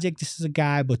project. This is a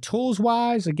guy. But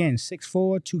tools-wise, again,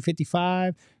 6'4",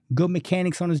 255, good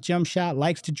mechanics on his jump shot,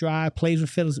 likes to drive, plays with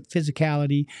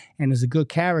physicality, and is a good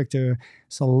character.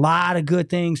 It's a lot of good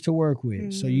things to work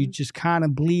with. So you just kind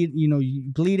of bleed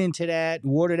into that,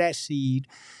 water that seed,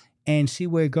 and see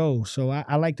where it goes. So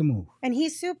I like the move. And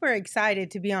he's super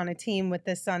excited to be on a team with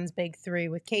the Suns' big three,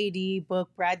 with KD, Book,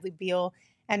 Bradley Beal,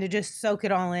 and to just soak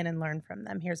it all in and learn from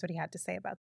them. Here's what he had to say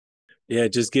about that. Yeah,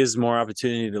 it just gives more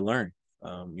opportunity to learn.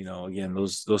 Again,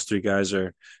 those three guys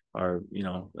are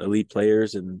elite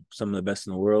players and some of the best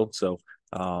in the world. So,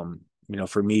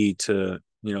 for me to,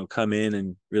 come in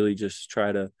and really just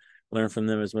try to learn from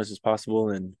them as much as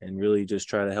possible and really just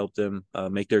try to help them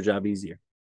make their job easier.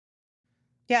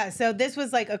 Yeah, so this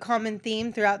was like a common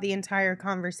theme throughout the entire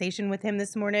conversation with him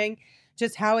this morning,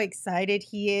 just how excited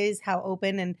he is, how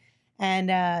open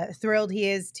and thrilled he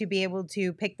is to be able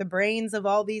to pick the brains of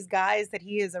all these guys that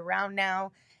he is around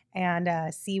now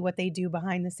and see what they do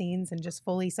behind the scenes and just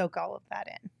fully soak all of that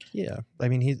in. Yeah. I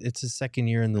mean, it's his second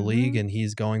year in the league, and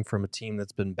he's going from a team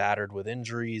that's been battered with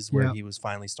injuries where he was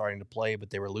finally starting to play, but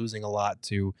they were losing a lot,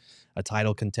 to a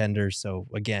title contender. So,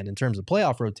 again, in terms of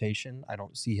playoff rotation, I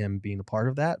don't see him being a part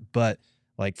of that. But,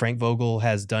 like, Frank Vogel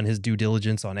has done his due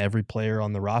diligence on every player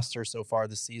on the roster so far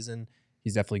this season.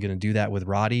 He's definitely going to do that with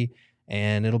Roddy.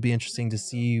 And it'll be interesting to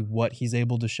see what he's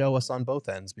able to show us on both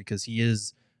ends, because he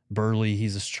is burly,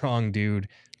 he's a strong dude,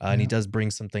 and he does bring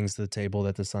some things to the table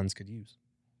that the Suns could use.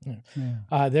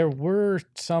 There were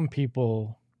some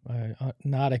people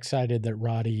not excited that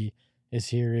Roddy is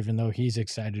here, even though he's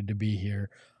excited to be here.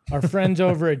 Our friends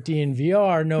over at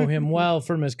DNVR know him well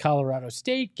from his Colorado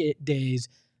State days.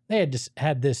 They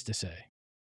had this to say.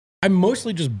 I'm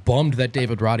mostly just bummed that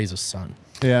David Roddy's a son.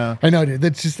 Yeah, I know, dude.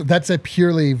 That's a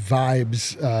purely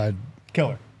vibes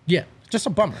killer. Yeah, just a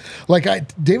bummer. Like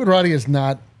David Roddy has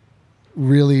not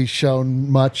really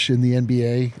shown much in the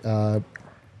NBA,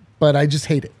 but I just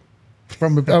hate it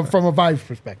from a vibes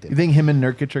perspective. You think him and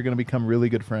Nurkic are going to become really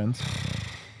good friends?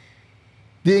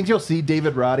 Do you think you'll see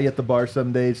David Roddy at the bar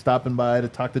someday, stopping by to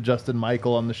talk to Justin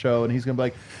Michael on the show, and he's going to be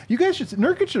like, "You guys should.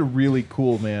 Nurkic is really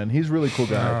cool, man. He's a really cool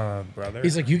guy, brother."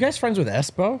 He's like, "You guys friends with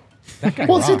Espo?" That guy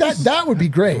rocks. See that would be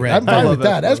great. I'm fine with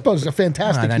that. Espo's a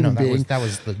fantastic human being. That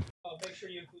was the.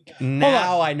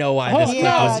 Now I know why this clip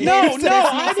was used.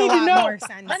 No,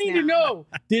 I need to know.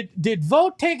 Did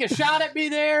Vogt take a shot at me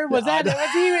there? Was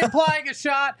he implying a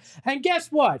shot? And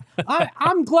guess what?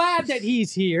 I'm glad that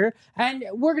he's here, and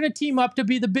we're gonna team up to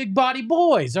be the Big Body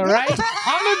Boys. All right,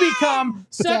 I'm gonna become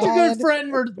such a good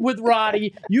friend with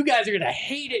Roddy. You guys are gonna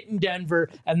hate it in Denver,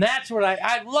 and that's what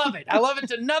I love it. I love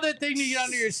it's another thing to get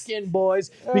under your skin, boys.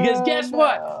 Because guess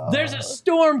what? There's a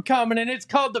storm coming, and it's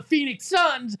called the Phoenix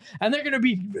Suns, and they're gonna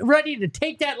be ready to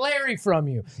take that Larry from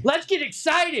you. Let's get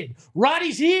excited.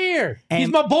 Roddy's here. He's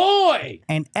my boy.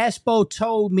 And Espo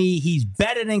told me he's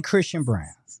better than Christian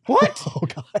Brown. What? Oh,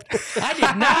 God. I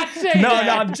did not say that. No,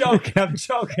 I'm joking.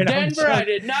 Denver, I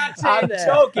did not say that. I'm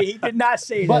joking. He did not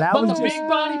say that. But the Big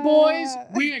Body Boys,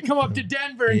 we're going to come up to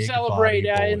Denver and celebrate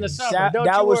in the summer.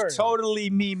 That was totally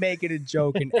me making a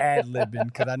joke and ad-libbing,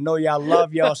 because I know y'all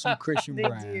love y'all some Christian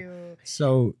Brown. Do.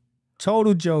 So,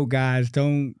 total joke, guys.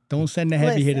 Don't send the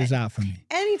heavy hitters out for me.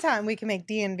 Anytime we can make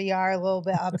DNVR a little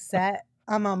bit upset,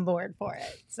 I'm on board for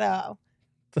it. So,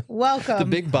 welcome. The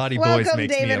Big Body Boys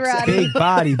makes David me upset. Roddy. Big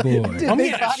Body Boy. I'm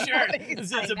getting a shirt.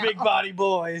 This is the Big Body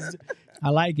Boys. I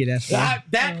like it. That's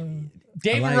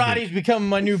David Roddy's becoming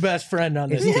my new best friend on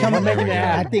this.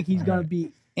 I think he's going to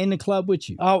be in the club with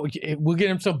you. Oh, we'll get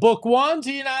him some book ones.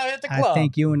 He and I hit the club. I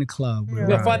think you in the club. We're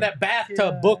going to find that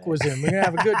bathtub book was in. We're going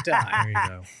to have a good time. There you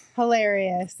go.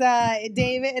 Hilarious.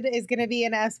 David is going to be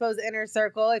in Espo's Inner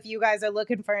Circle. If you guys are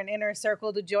looking for an Inner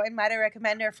Circle to join, might I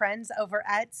recommend our friends over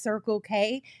at Circle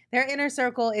K. Their Inner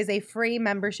Circle is a free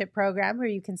membership program where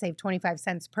you can save 25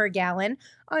 cents per gallon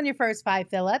on your first 5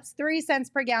 fill-ups, 3 cents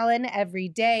per gallon every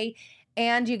day,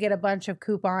 and you get a bunch of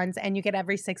coupons, and you get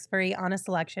every 6 free on a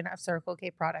selection of Circle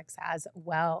K products as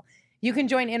well. You can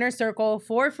join Inner Circle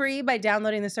for free by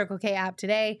downloading the Circle K app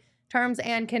today. Terms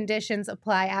and conditions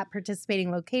apply at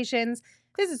participating locations.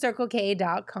 Visit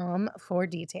CircleK.com for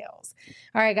details.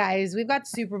 All right, guys, we've got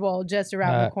Super Bowl just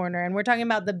around the corner, and we're talking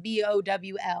about the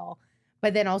BOWL.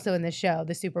 But then also in the show,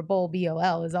 the Super Bowl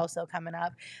BOL is also coming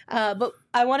up. But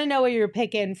I want to know what you're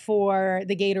picking for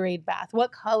the Gatorade bath.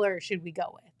 What color should we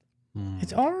go with?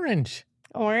 It's orange.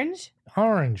 Orange?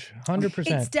 Orange,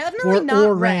 100%. It's definitely not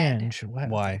orange. red.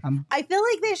 Why? I feel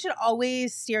like they should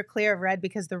always steer clear of red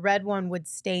because the red one would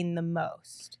stain the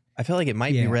most. I feel like it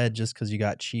might be Yeah. red just because you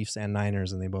got Chiefs and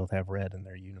Niners, and they both have red in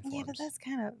their uniforms. Yeah, but that's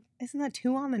kind of, isn't that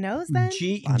too on the nose then? I'm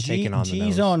taking on the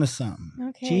G's nose. on to something.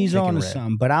 Okay. G's Taking on to red.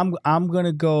 something. But I'm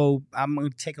gonna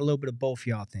take a little bit of both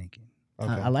y'all thinking.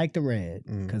 Okay. I like the red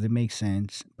Mm. because it makes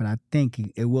sense, but I think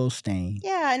it will stain.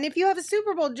 Yeah, and if you have a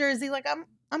Super Bowl jersey, like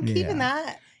I'm keeping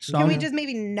that. So Can we I'm- just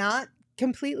maybe not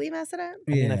completely mess it up?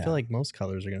 I mean, I Yeah. feel like most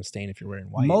colors are going to stain if you're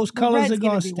wearing white. Most But colors red's are gonna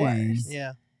gonna be stain, worse.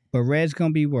 Yeah. but red's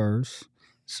gonna be worse.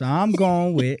 So I'm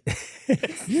going with.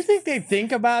 You think they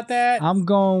think about that? I'm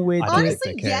going with. I don't think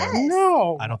Honestly, they care. yes.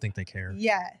 No. I don't think they care.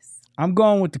 Yes. I'm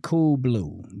going with the cool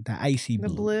blue, the icy The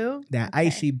blue. blue? That Okay.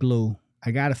 icy blue.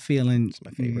 I got a feeling. It's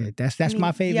my favorite. That's I mean,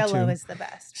 my favorite yellow too. is the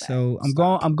best. but- So I'm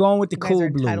going with the You guys cool are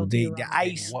blue, entitled to the your the own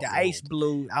ice opinion. the What ice world?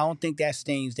 blue. I don't think that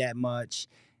stains that much,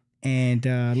 and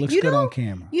looks You good know- on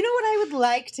camera. You know what I would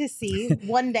like to see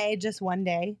one day, just one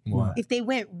day? What? If they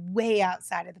went way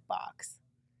outside of the box.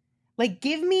 Like,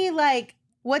 give me, like,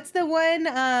 what's the one?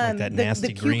 that The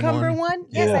nasty green cucumber one? one?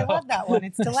 Yes, Yeah. I love that one.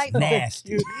 It's delightful.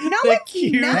 Nasty. No, The it's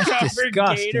cute not. That's Cucumber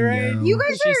disgusting, Gatorade. yo. You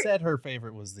guys She are. said her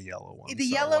favorite was the yellow one. The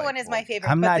so, yellow like, one is my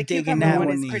favorite. I'm but not the digging cucumber that one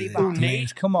one is either. pretty bomb.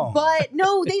 James, come on. But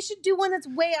no, they should do one that's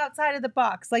way outside of the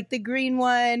box, like the green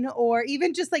one, or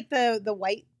even just like the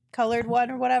white colored one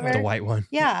or whatever. The white one.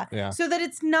 Yeah. Yeah. So that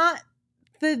it's not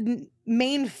the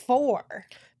main four.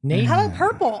 Nate, How about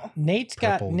purple? Nate's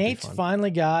Purple would be fun.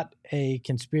 finally got a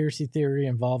conspiracy theory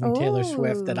involving Taylor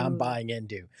Swift that I'm Ooh. buying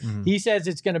into. Mhm. He says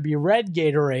it's going to be Red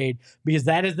Gatorade because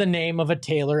that is the name of a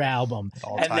Taylor album. It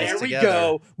all And ties there we together.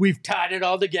 go. We've tied it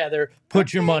all together.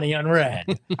 Put your money on Red.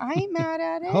 I ain't mad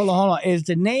at it. Hold on. Is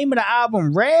the name of the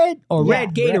album Red or Yeah,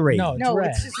 Red Gatorade? No, it's No,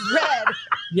 red. it's just red.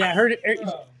 Yeah, I heard it.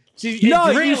 She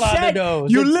No, drink you a lot said of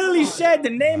those. you It's literally said the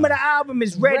name of the album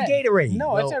is Red Gatorade.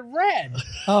 No, it's a red.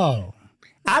 Oh,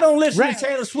 I don't listen Red. to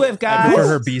Taylor Swift, I guys. prefer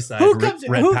her B-side, Who Red, comes-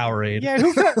 Red who- Powerade. Yeah,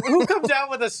 who comes out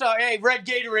with a song? Hey, Red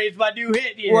Gatorade's my new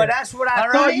hit here. Well, that's what I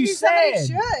All thought right, you Maybe somebody said.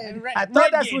 should. Red- I thought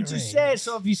Red that's what you Gatorade. said.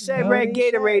 So if you said No, Red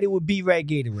they Gatorade, should. it would be Red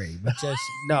Gatorade. But just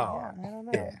no. I don't know. I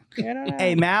don't know.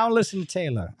 Hey man, I don't listen to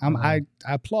Taylor. I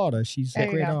applaud her. She's There a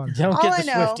you great go. artist. Don't All get I the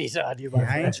know- Swifties on you, my Yeah, I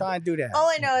friend. ain't trying to do that. All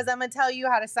I know is I'm going to tell you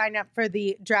how to sign up for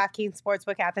the DraftKings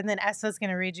Sportsbook app, and then Essa's going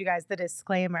to read you guys the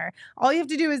disclaimer. All you have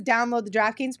to do is download the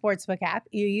DraftKings Sportsbook app.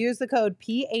 You use the code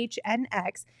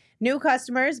PHNX. New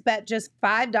customers bet just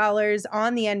 $5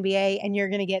 on the NBA, and you're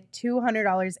going to get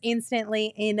 $200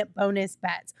 instantly in bonus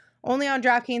bets. Only on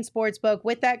DraftKings Sportsbook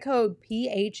with that code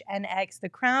PHNX. The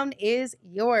crown is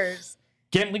yours.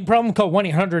 Gambling problem? Call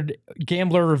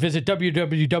 1-800-GAMBLER or visit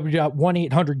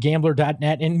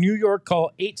www.1800gambler.net. In New York,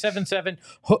 call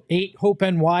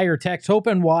 877-8-HOPE-NY or text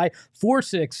HOPE-NY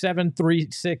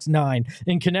 467-369.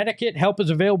 In Connecticut, help is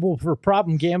available for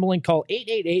problem gambling. Call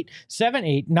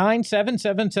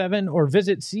 888-789-7777 or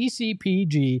visit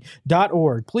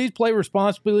ccpg.org. Please play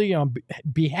responsibly on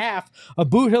behalf of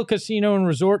Boot Hill Casino and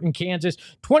Resort in Kansas.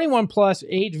 21 plus,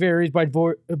 age varies by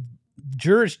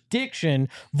jurisdiction.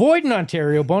 Void in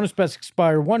Ontario. Bonus bets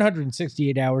expire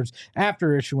 168 hours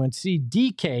after issuance. See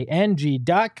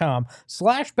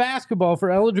dkng.com/basketball for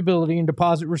eligibility and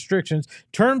deposit restrictions,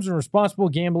 terms, and responsible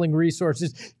gambling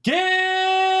resources.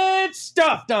 Get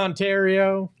stuffed,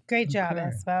 Ontario. Great job, Okay.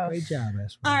 Espo. Great job,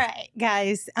 Espo. All right,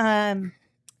 guys.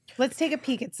 Let's take a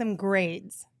peek at some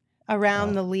grades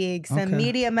around the league. Some okay.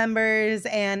 media members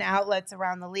and outlets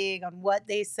around the league on what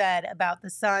they said about the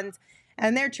Suns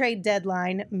and their trade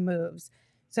deadline moves.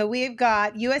 So we've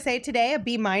got USA Today, a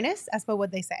B-. Espo,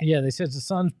 what'd they say? Yeah, they said the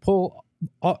Suns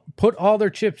put all their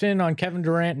chips in on Kevin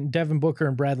Durant and Devin Booker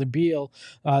and Bradley Beal.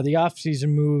 The offseason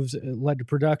moves led to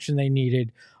production they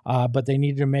needed, but they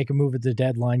needed to make a move at the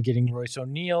deadline. Getting Royce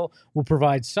O'Neale will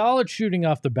provide solid shooting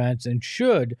off the bench and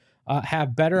should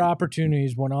have better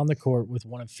opportunities when on the court with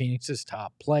one of Phoenix's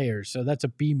top players. So that's a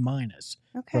B-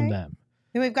 from them.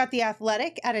 Then we've got The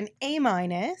Athletic at an A-.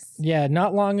 Yeah,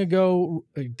 not long ago,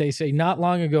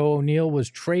 O'Neal was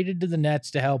traded to the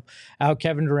Nets to help out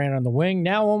Kevin Durant on the wing.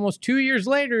 Now, almost 2 years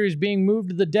later, he's being moved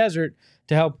to the desert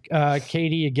to help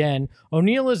KD again.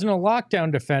 O'Neal isn't a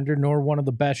lockdown defender nor one of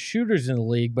the best shooters in the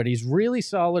league, but he's really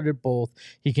solid at both.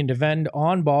 He can defend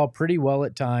on ball pretty well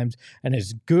at times and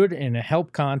is good in a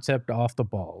help concept off the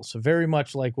ball. So very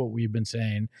much like what we've been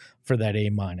saying for that A-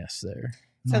 there.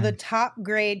 So the top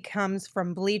grade comes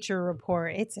from Bleacher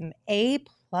Report. It's an A+.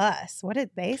 What did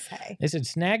they say? They said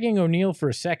snagging O'Neal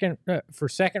for second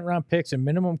round picks and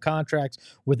minimum contracts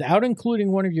without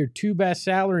including one of your two best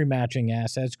salary matching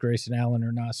assets, Grayson Allen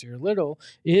or Nasir Little,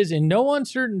 is in no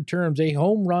uncertain terms a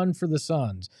home run for the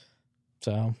Suns.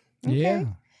 So Okay. Yeah.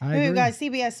 We got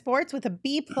CBS Sports with a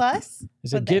B+.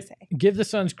 Give the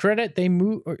Suns credit. They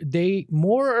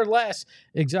more or less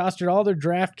exhausted all their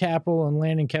draft capital and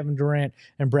landing Kevin Durant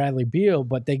and Bradley Beal,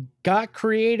 but they got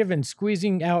creative in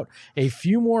squeezing out a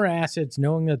few more assets,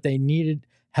 knowing that they needed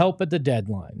help at the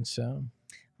deadline. So,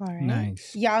 all right,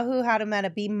 nice. Yahoo had them at a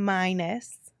B-.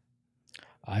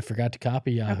 I forgot to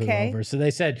copy Yahoo over, so they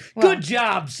said, "Good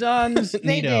job, Suns."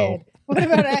 They did. What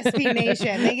about SB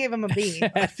Nation? They gave him a B.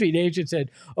 SB Nation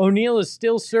said, O'Neale is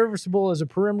still serviceable as a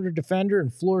perimeter defender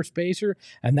and floor spacer,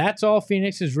 and that's all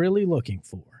Phoenix is really looking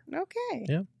for. Okay.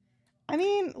 Yeah. I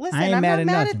mean, listen, I'm not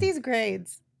mad at these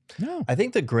grades. No. I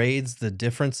think the grades, the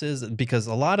differences, because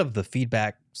a lot of the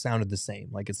feedback sounded the same.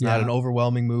 Like it's not an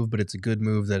overwhelming move, but it's a good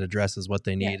move that addresses what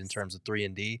they need in terms of 3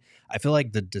 and D. I feel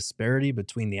like the disparity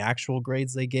between the actual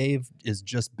grades they gave is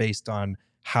just based on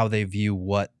how they view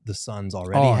what the Suns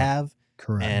already have.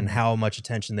 Correct. And how much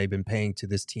attention they've been paying to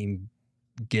this team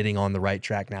getting on the right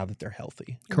track now that they're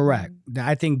healthy. Correct.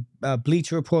 I think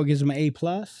Bleacher Report gives them an A+.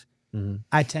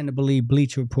 I tend to believe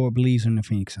Bleacher Report believes in the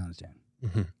Phoenix Suns then.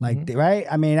 Right?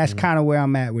 I mean, that's kind of where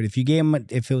I'm at with it. If you gave them,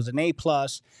 if it was an A+,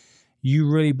 you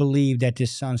really believe that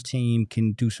this Suns team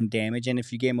can do some damage. And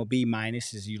if you gave them a B-,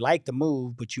 is you like the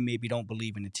move, but you maybe don't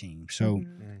believe in the team. So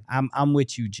I'm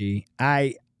with you, G.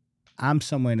 I'm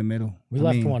somewhere in the middle. We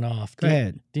left one off. Go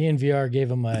ahead. DNVR gave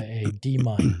him a D-.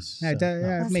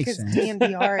 That makes sense.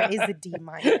 DNVR is a D-.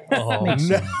 Oh,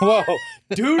 no. Whoa.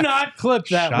 Do not clip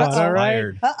that Shots one, all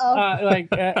right?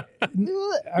 fired.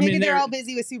 Maybe they're all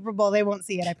busy with Super Bowl. They won't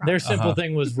see it, I promise. Their simple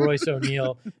thing was Royce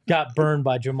O'Neale got burned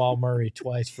by Jamal Murray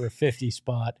twice for a 50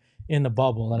 spot in the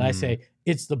bubble. And I say,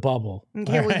 it's the bubble.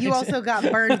 Okay, well, you also got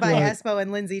burned by Espo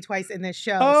and Lindsay twice in this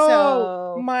show.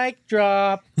 Oh, so mic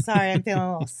drop. Sorry, I'm feeling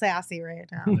a little sassy right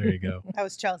now. There you go. That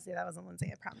was Chelsea. That wasn't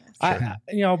Lindsay, I promise.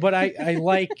 But I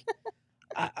like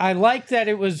I like that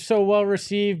it was so well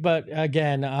received, but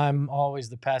again, I'm always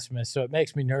the pessimist, so it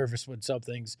makes me nervous when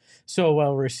something's so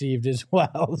well received as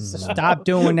well. So Stop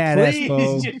doing that,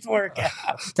 Espo. just work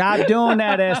out. Stop doing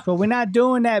that, Espo. We're not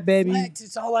doing that, baby. Flex,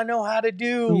 it's all I know how to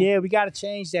do. Yeah, we got to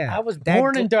change that. I was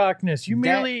born in darkness. You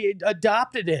merely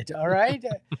adopted it, all right?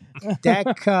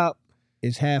 That cup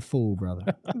is half full,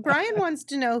 brother. Brian wants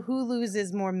to know who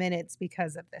loses more minutes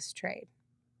because of this trade.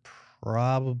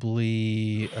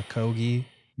 Probably a Kogi.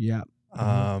 Yeah.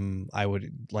 I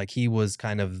would he was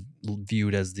kind of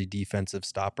viewed as the defensive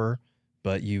stopper,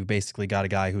 but you basically got a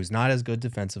guy who's not as good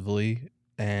defensively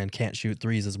and can't shoot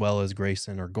threes as well as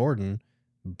Grayson or Gordon,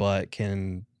 but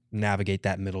can navigate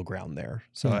that middle ground there.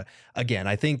 So again,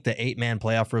 I think the 8-man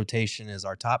playoff rotation is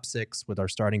our top 6 with our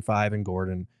starting 5 and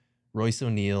Gordon, Royce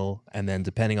O'Neale, and then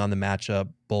depending on the matchup,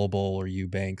 Bol or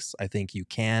Eubanks. I think you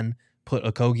can put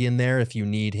Okogie in there if you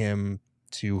need him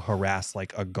to harass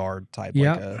like a guard type,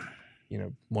 like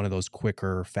one of those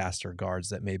quicker, faster guards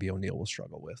that maybe O'Neale will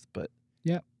struggle with. But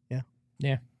yeah,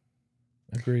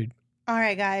 agreed. All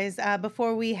right, guys.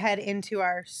 Before we head into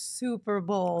our Super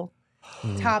Bowl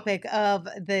topic of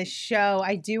the show,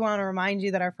 I do want to remind you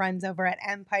that our friends over at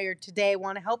Empire Today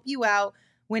want to help you out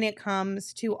when it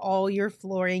comes to all your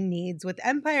flooring needs. With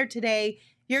Empire Today,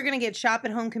 you're going to get shop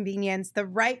at home convenience, the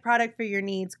right product for your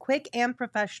needs, quick and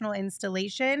professional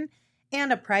installation,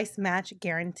 and a price match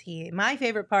guarantee. My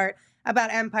favorite part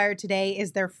about Empire Today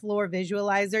is their floor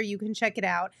visualizer. You can check it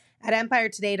out at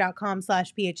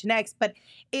empiretoday.com/PHNX, but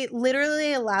it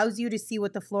literally allows you to see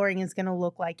what the flooring is going to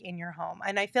look like in your home.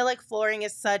 And I feel like flooring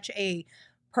is such a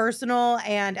personal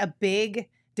and a big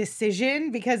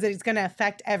decision because it's going to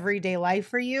affect everyday life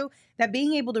for you, that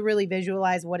being able to really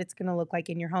visualize what it's going to look like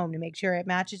in your home to make sure it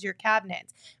matches your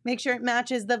cabinets, make sure it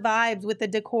matches the vibes with the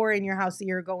decor in your house that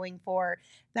you're going for,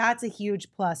 that's a huge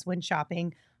plus when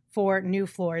shopping for new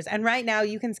floors. And right now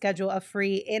you can schedule a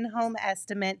free in-home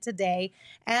estimate today,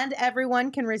 and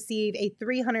everyone can receive a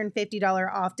 $350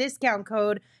 off discount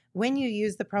code when you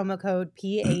use the promo code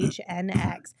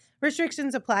PHNX.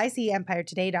 Restrictions apply. See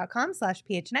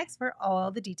empiretoday.com/PHNX for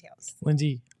all the details.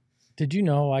 Lindsay, did you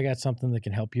know I got something that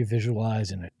can help you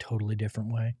visualize in a totally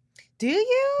different way? Do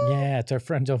you? Yeah, it's our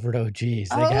friends over at OGs. They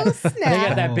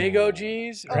got that big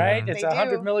OGs, right? It's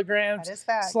 100 milligrams that is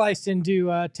fact. Sliced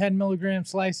into 10 milligram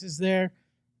slices there.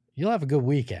 You'll have a good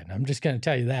weekend. I'm just going to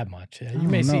tell you that much. You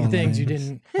may see things you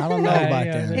didn't. I don't know about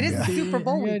that. It is Super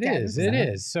Bowl weekend. It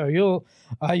is. So you'll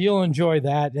enjoy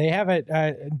that. They have it,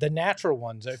 the natural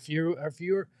ones. If you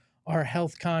are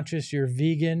health conscious, you're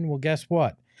vegan. Well, guess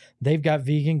what? They've got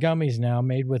vegan gummies now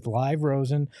made with live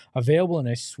rosin, available in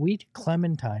a sweet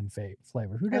clementine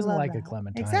flavor. Who doesn't like a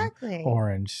clementine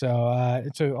orange?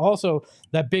 So also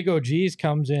that Big OG's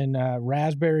comes in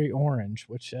raspberry orange,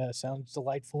 which sounds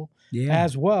delightful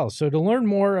as well. So to learn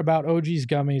more about OG's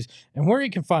gummies and where you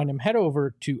can find them, head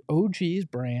over to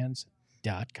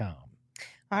ogsbrands.com.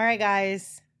 All right,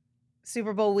 guys.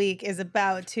 Super Bowl week is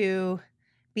about to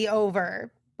be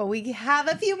over, but we have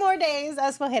a few more days.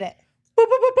 Us will hit it. Boo,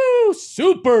 boo, boo, boo.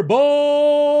 Super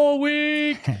Bowl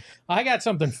week. I got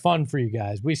something fun for you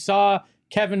guys. We saw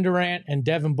Kevin Durant and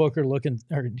Devin Booker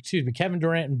Kevin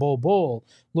Durant and Bol Bol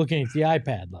looking at the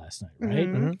iPad last night, right?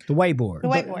 Mm-hmm. The whiteboard.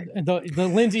 The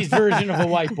Lindsay's version of a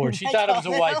whiteboard. She thought it was a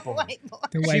whiteboard.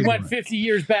 She went 50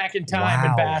 years back in time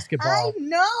in basketball. I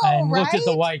know, and looked right? at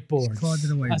the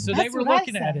whiteboard. So they were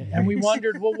looking at it, and we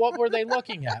wondered, well, what were they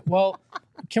looking at? Well,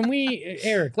 can we,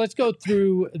 Eric? Let's go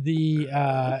through the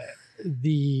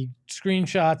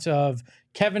screenshots of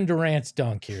Kevin Durant's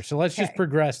dunk here. So let's just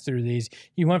progress through these.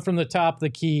 He went from the top of the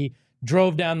key,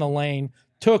 drove down the lane,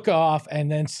 took off, and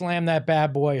then slammed that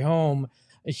bad boy home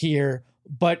here.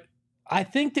 But I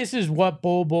think this is what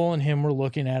Bol Bol and him were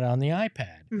looking at on the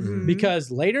iPad. Mm-hmm.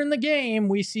 Because later in the game,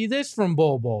 we see this from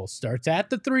Bol Bol. Starts at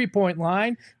the three-point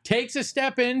line, takes a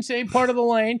step in, same part of the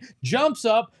lane, jumps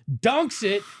up, dunks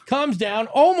it, comes down,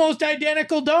 almost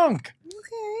identical dunk.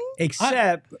 Okay.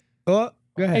 Except, go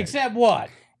ahead. Except what?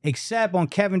 Except on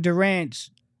Kevin Durant's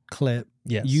clip,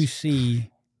 you see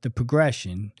the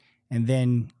progression, and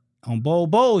then on Bol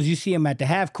Bol's, you see him at the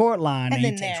half court line, and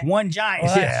he takes one giant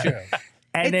step,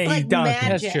 and then he's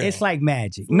dunking. It's like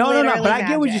magic. No, but I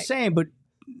get what you're saying, but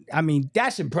I mean,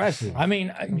 that's impressive. I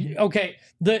mean, okay,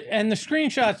 the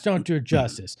screenshots don't do it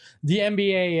justice. The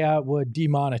NBA would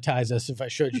demonetize us if I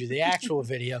showed you the actual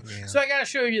video. So I got to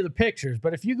show you the pictures.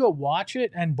 But if you go watch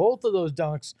it, and both of those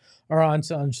dunks are on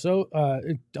Sun's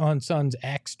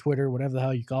X, Twitter, whatever the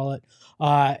hell you call it,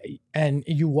 and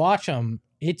you watch them,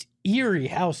 it's eerie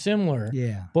how similar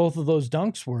both of those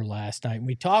dunks were last night. And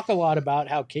we talk a lot about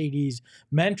how KD's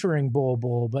mentoring Bol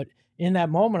Bol, but in that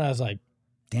moment, I was like,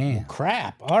 damn. Well,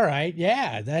 crap. All right.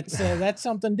 Yeah, that's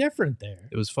something different there.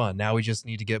 It was fun. Now we just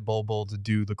need to get Bol Bol to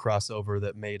do the crossover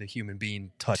that made a human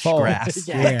being touch grass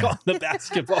like on the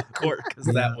basketball court, because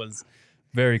that was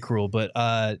very cruel. But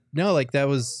no, like that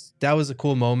was a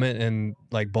cool moment, and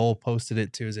like Bol posted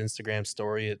it to his Instagram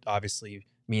story. It obviously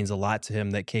means a lot to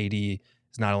him that KD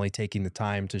is not only taking the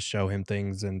time to show him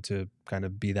things and to kind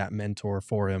of be that mentor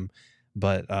for him,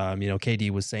 but,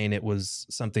 KD was saying it was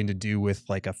something to do with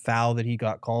like a foul that he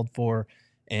got called for,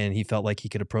 and he felt like he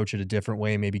could approach it a different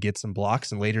way, maybe get some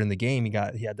blocks. And later in the game, he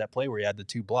had that play where he had the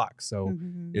 2 blocks. So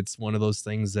it's one of those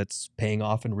things that's paying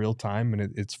off in real time.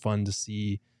 And it's fun to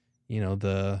see,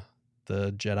 the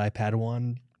Jedi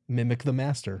Padawan mimic the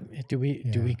master. Do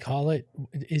we call it,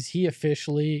 is he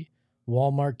officially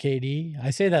Walmart KD? I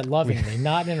say that lovingly,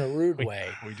 not in a rude way.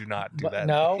 We do not do that.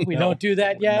 No, we don't do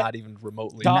that yet. Not even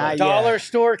remotely. Dollar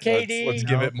store KD. Let's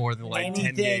give it more than like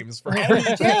 10 games for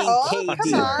KD. Come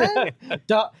on.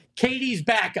 KD's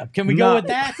backup. Can we go with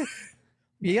that?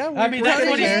 Yeah, I mean that's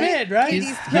what he's been, right?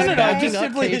 No, just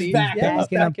simply his backup.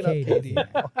 Backing up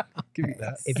KD. Give me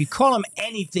that. If you call him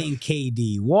anything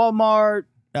KD, Walmart,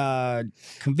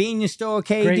 convenience store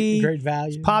KD, great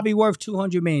value, it's probably worth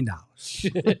 $200 million.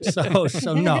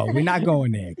 so no, we're not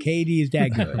going there. KD is that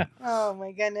good. Oh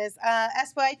my goodness,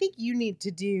 Espo, I think you need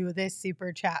to do this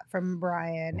super chat from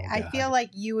Brian. I feel like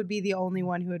you would be the only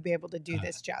one who would be able to do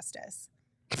this justice.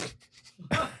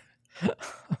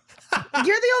 You're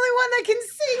the only one that can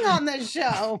sing on this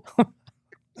show.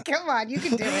 Come on, you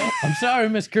can do it. I'm sorry,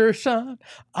 Miss Gershon.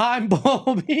 I'm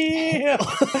Bo Beal.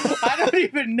 I don't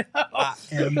even know. I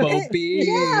am Bo Beal.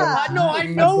 Yeah. I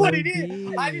know what it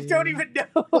is. I just don't even know.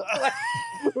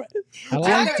 I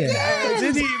like that.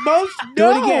 It's the most. Do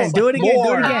it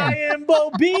again. I am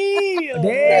Bo Beal.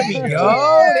 There we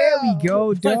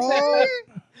go. Dog.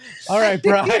 All right,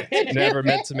 Brian. Never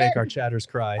meant to make our chatters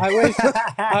cry. I wish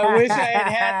I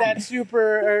had that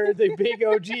super or the big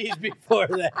OGs before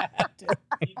that.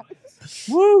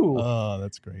 Woo! Oh,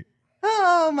 that's great.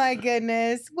 Oh my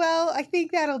goodness. Well, I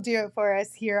think that'll do it for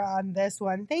us here on this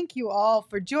one. Thank you all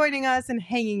for joining us and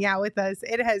hanging out with us.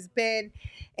 It has been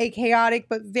a chaotic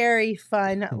but very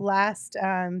fun last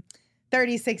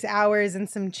 36 hours and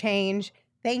some change.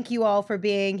 Thank you all for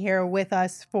being here with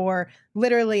us for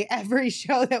literally every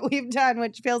show that we've done,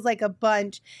 which feels like a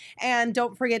bunch. And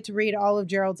don't forget to read all of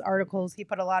Gerald's articles. He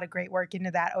put a lot of great work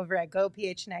into that over at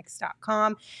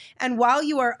gophnx.com. And while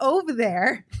you are over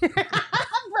there,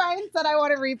 Brian said, I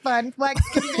want a refund. Flex,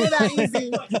 can you do that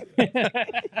easy?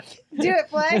 Do it,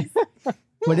 Flex.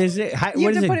 What is it? You What have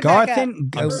is to it? put it back up. Garthen?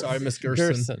 I'm sorry, Miss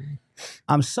Gerson.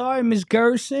 I'm sorry, Miss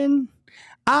Gerson.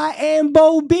 I am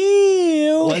Bo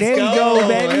Bill. Let's there go. we go,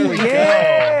 baby. There we go.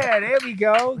 Yeah, there we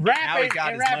go. Now he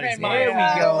got his money's worth. There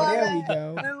we go. There we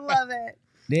go. I love it.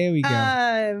 There we go.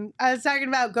 I was talking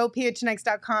about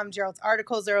gophnx.com. Gerald's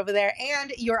articles are over there,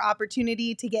 and your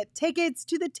opportunity to get tickets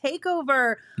to the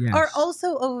takeover are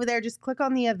also over there. Just click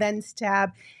on the events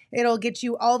tab. It'll get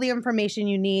you all the information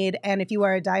you need. And if you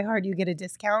are a diehard, you get a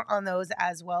discount on those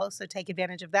as well. So take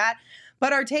advantage of that.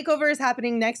 But our takeover is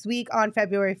happening next week on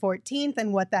February 14th.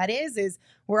 And what that is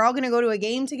we're all going to go to a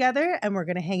game together and we're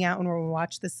going to hang out and we're going to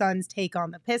watch the Suns take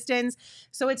on the Pistons.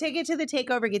 So a ticket to the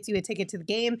takeover gets you a ticket to the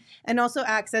game and also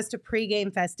access to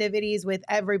pregame festivities with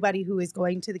everybody who is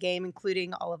going to the game,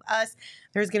 including all of us.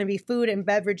 There's going to be food and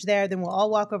beverage there. Then we'll all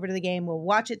walk over to the game. We'll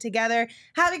watch it together,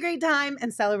 have a great time,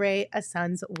 and celebrate a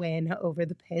Suns win over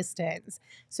the Pistons.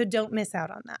 So don't miss out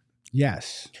on that.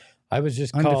 Yes. I was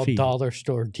just Undefeated. called Dollar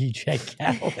Store DJ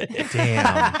Khaled.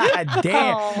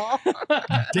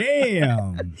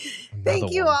 Damn.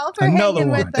 Thank you all for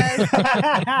hanging with us.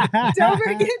 Don't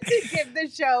forget to give the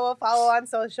show a follow on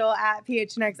social at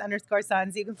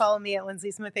PHNX_Suns. You can follow me at Lindsay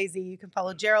Smith AZ. You can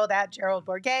follow Gerald at Gerald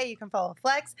Bourget. You can follow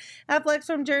Flex at Flex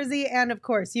from Jersey. And of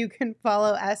course, you can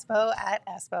follow Espo at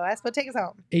Espo. Espo, take us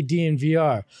home. A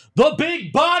DNVR. The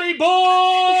big body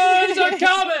boys are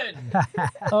coming.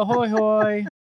 Ahoy, hoy.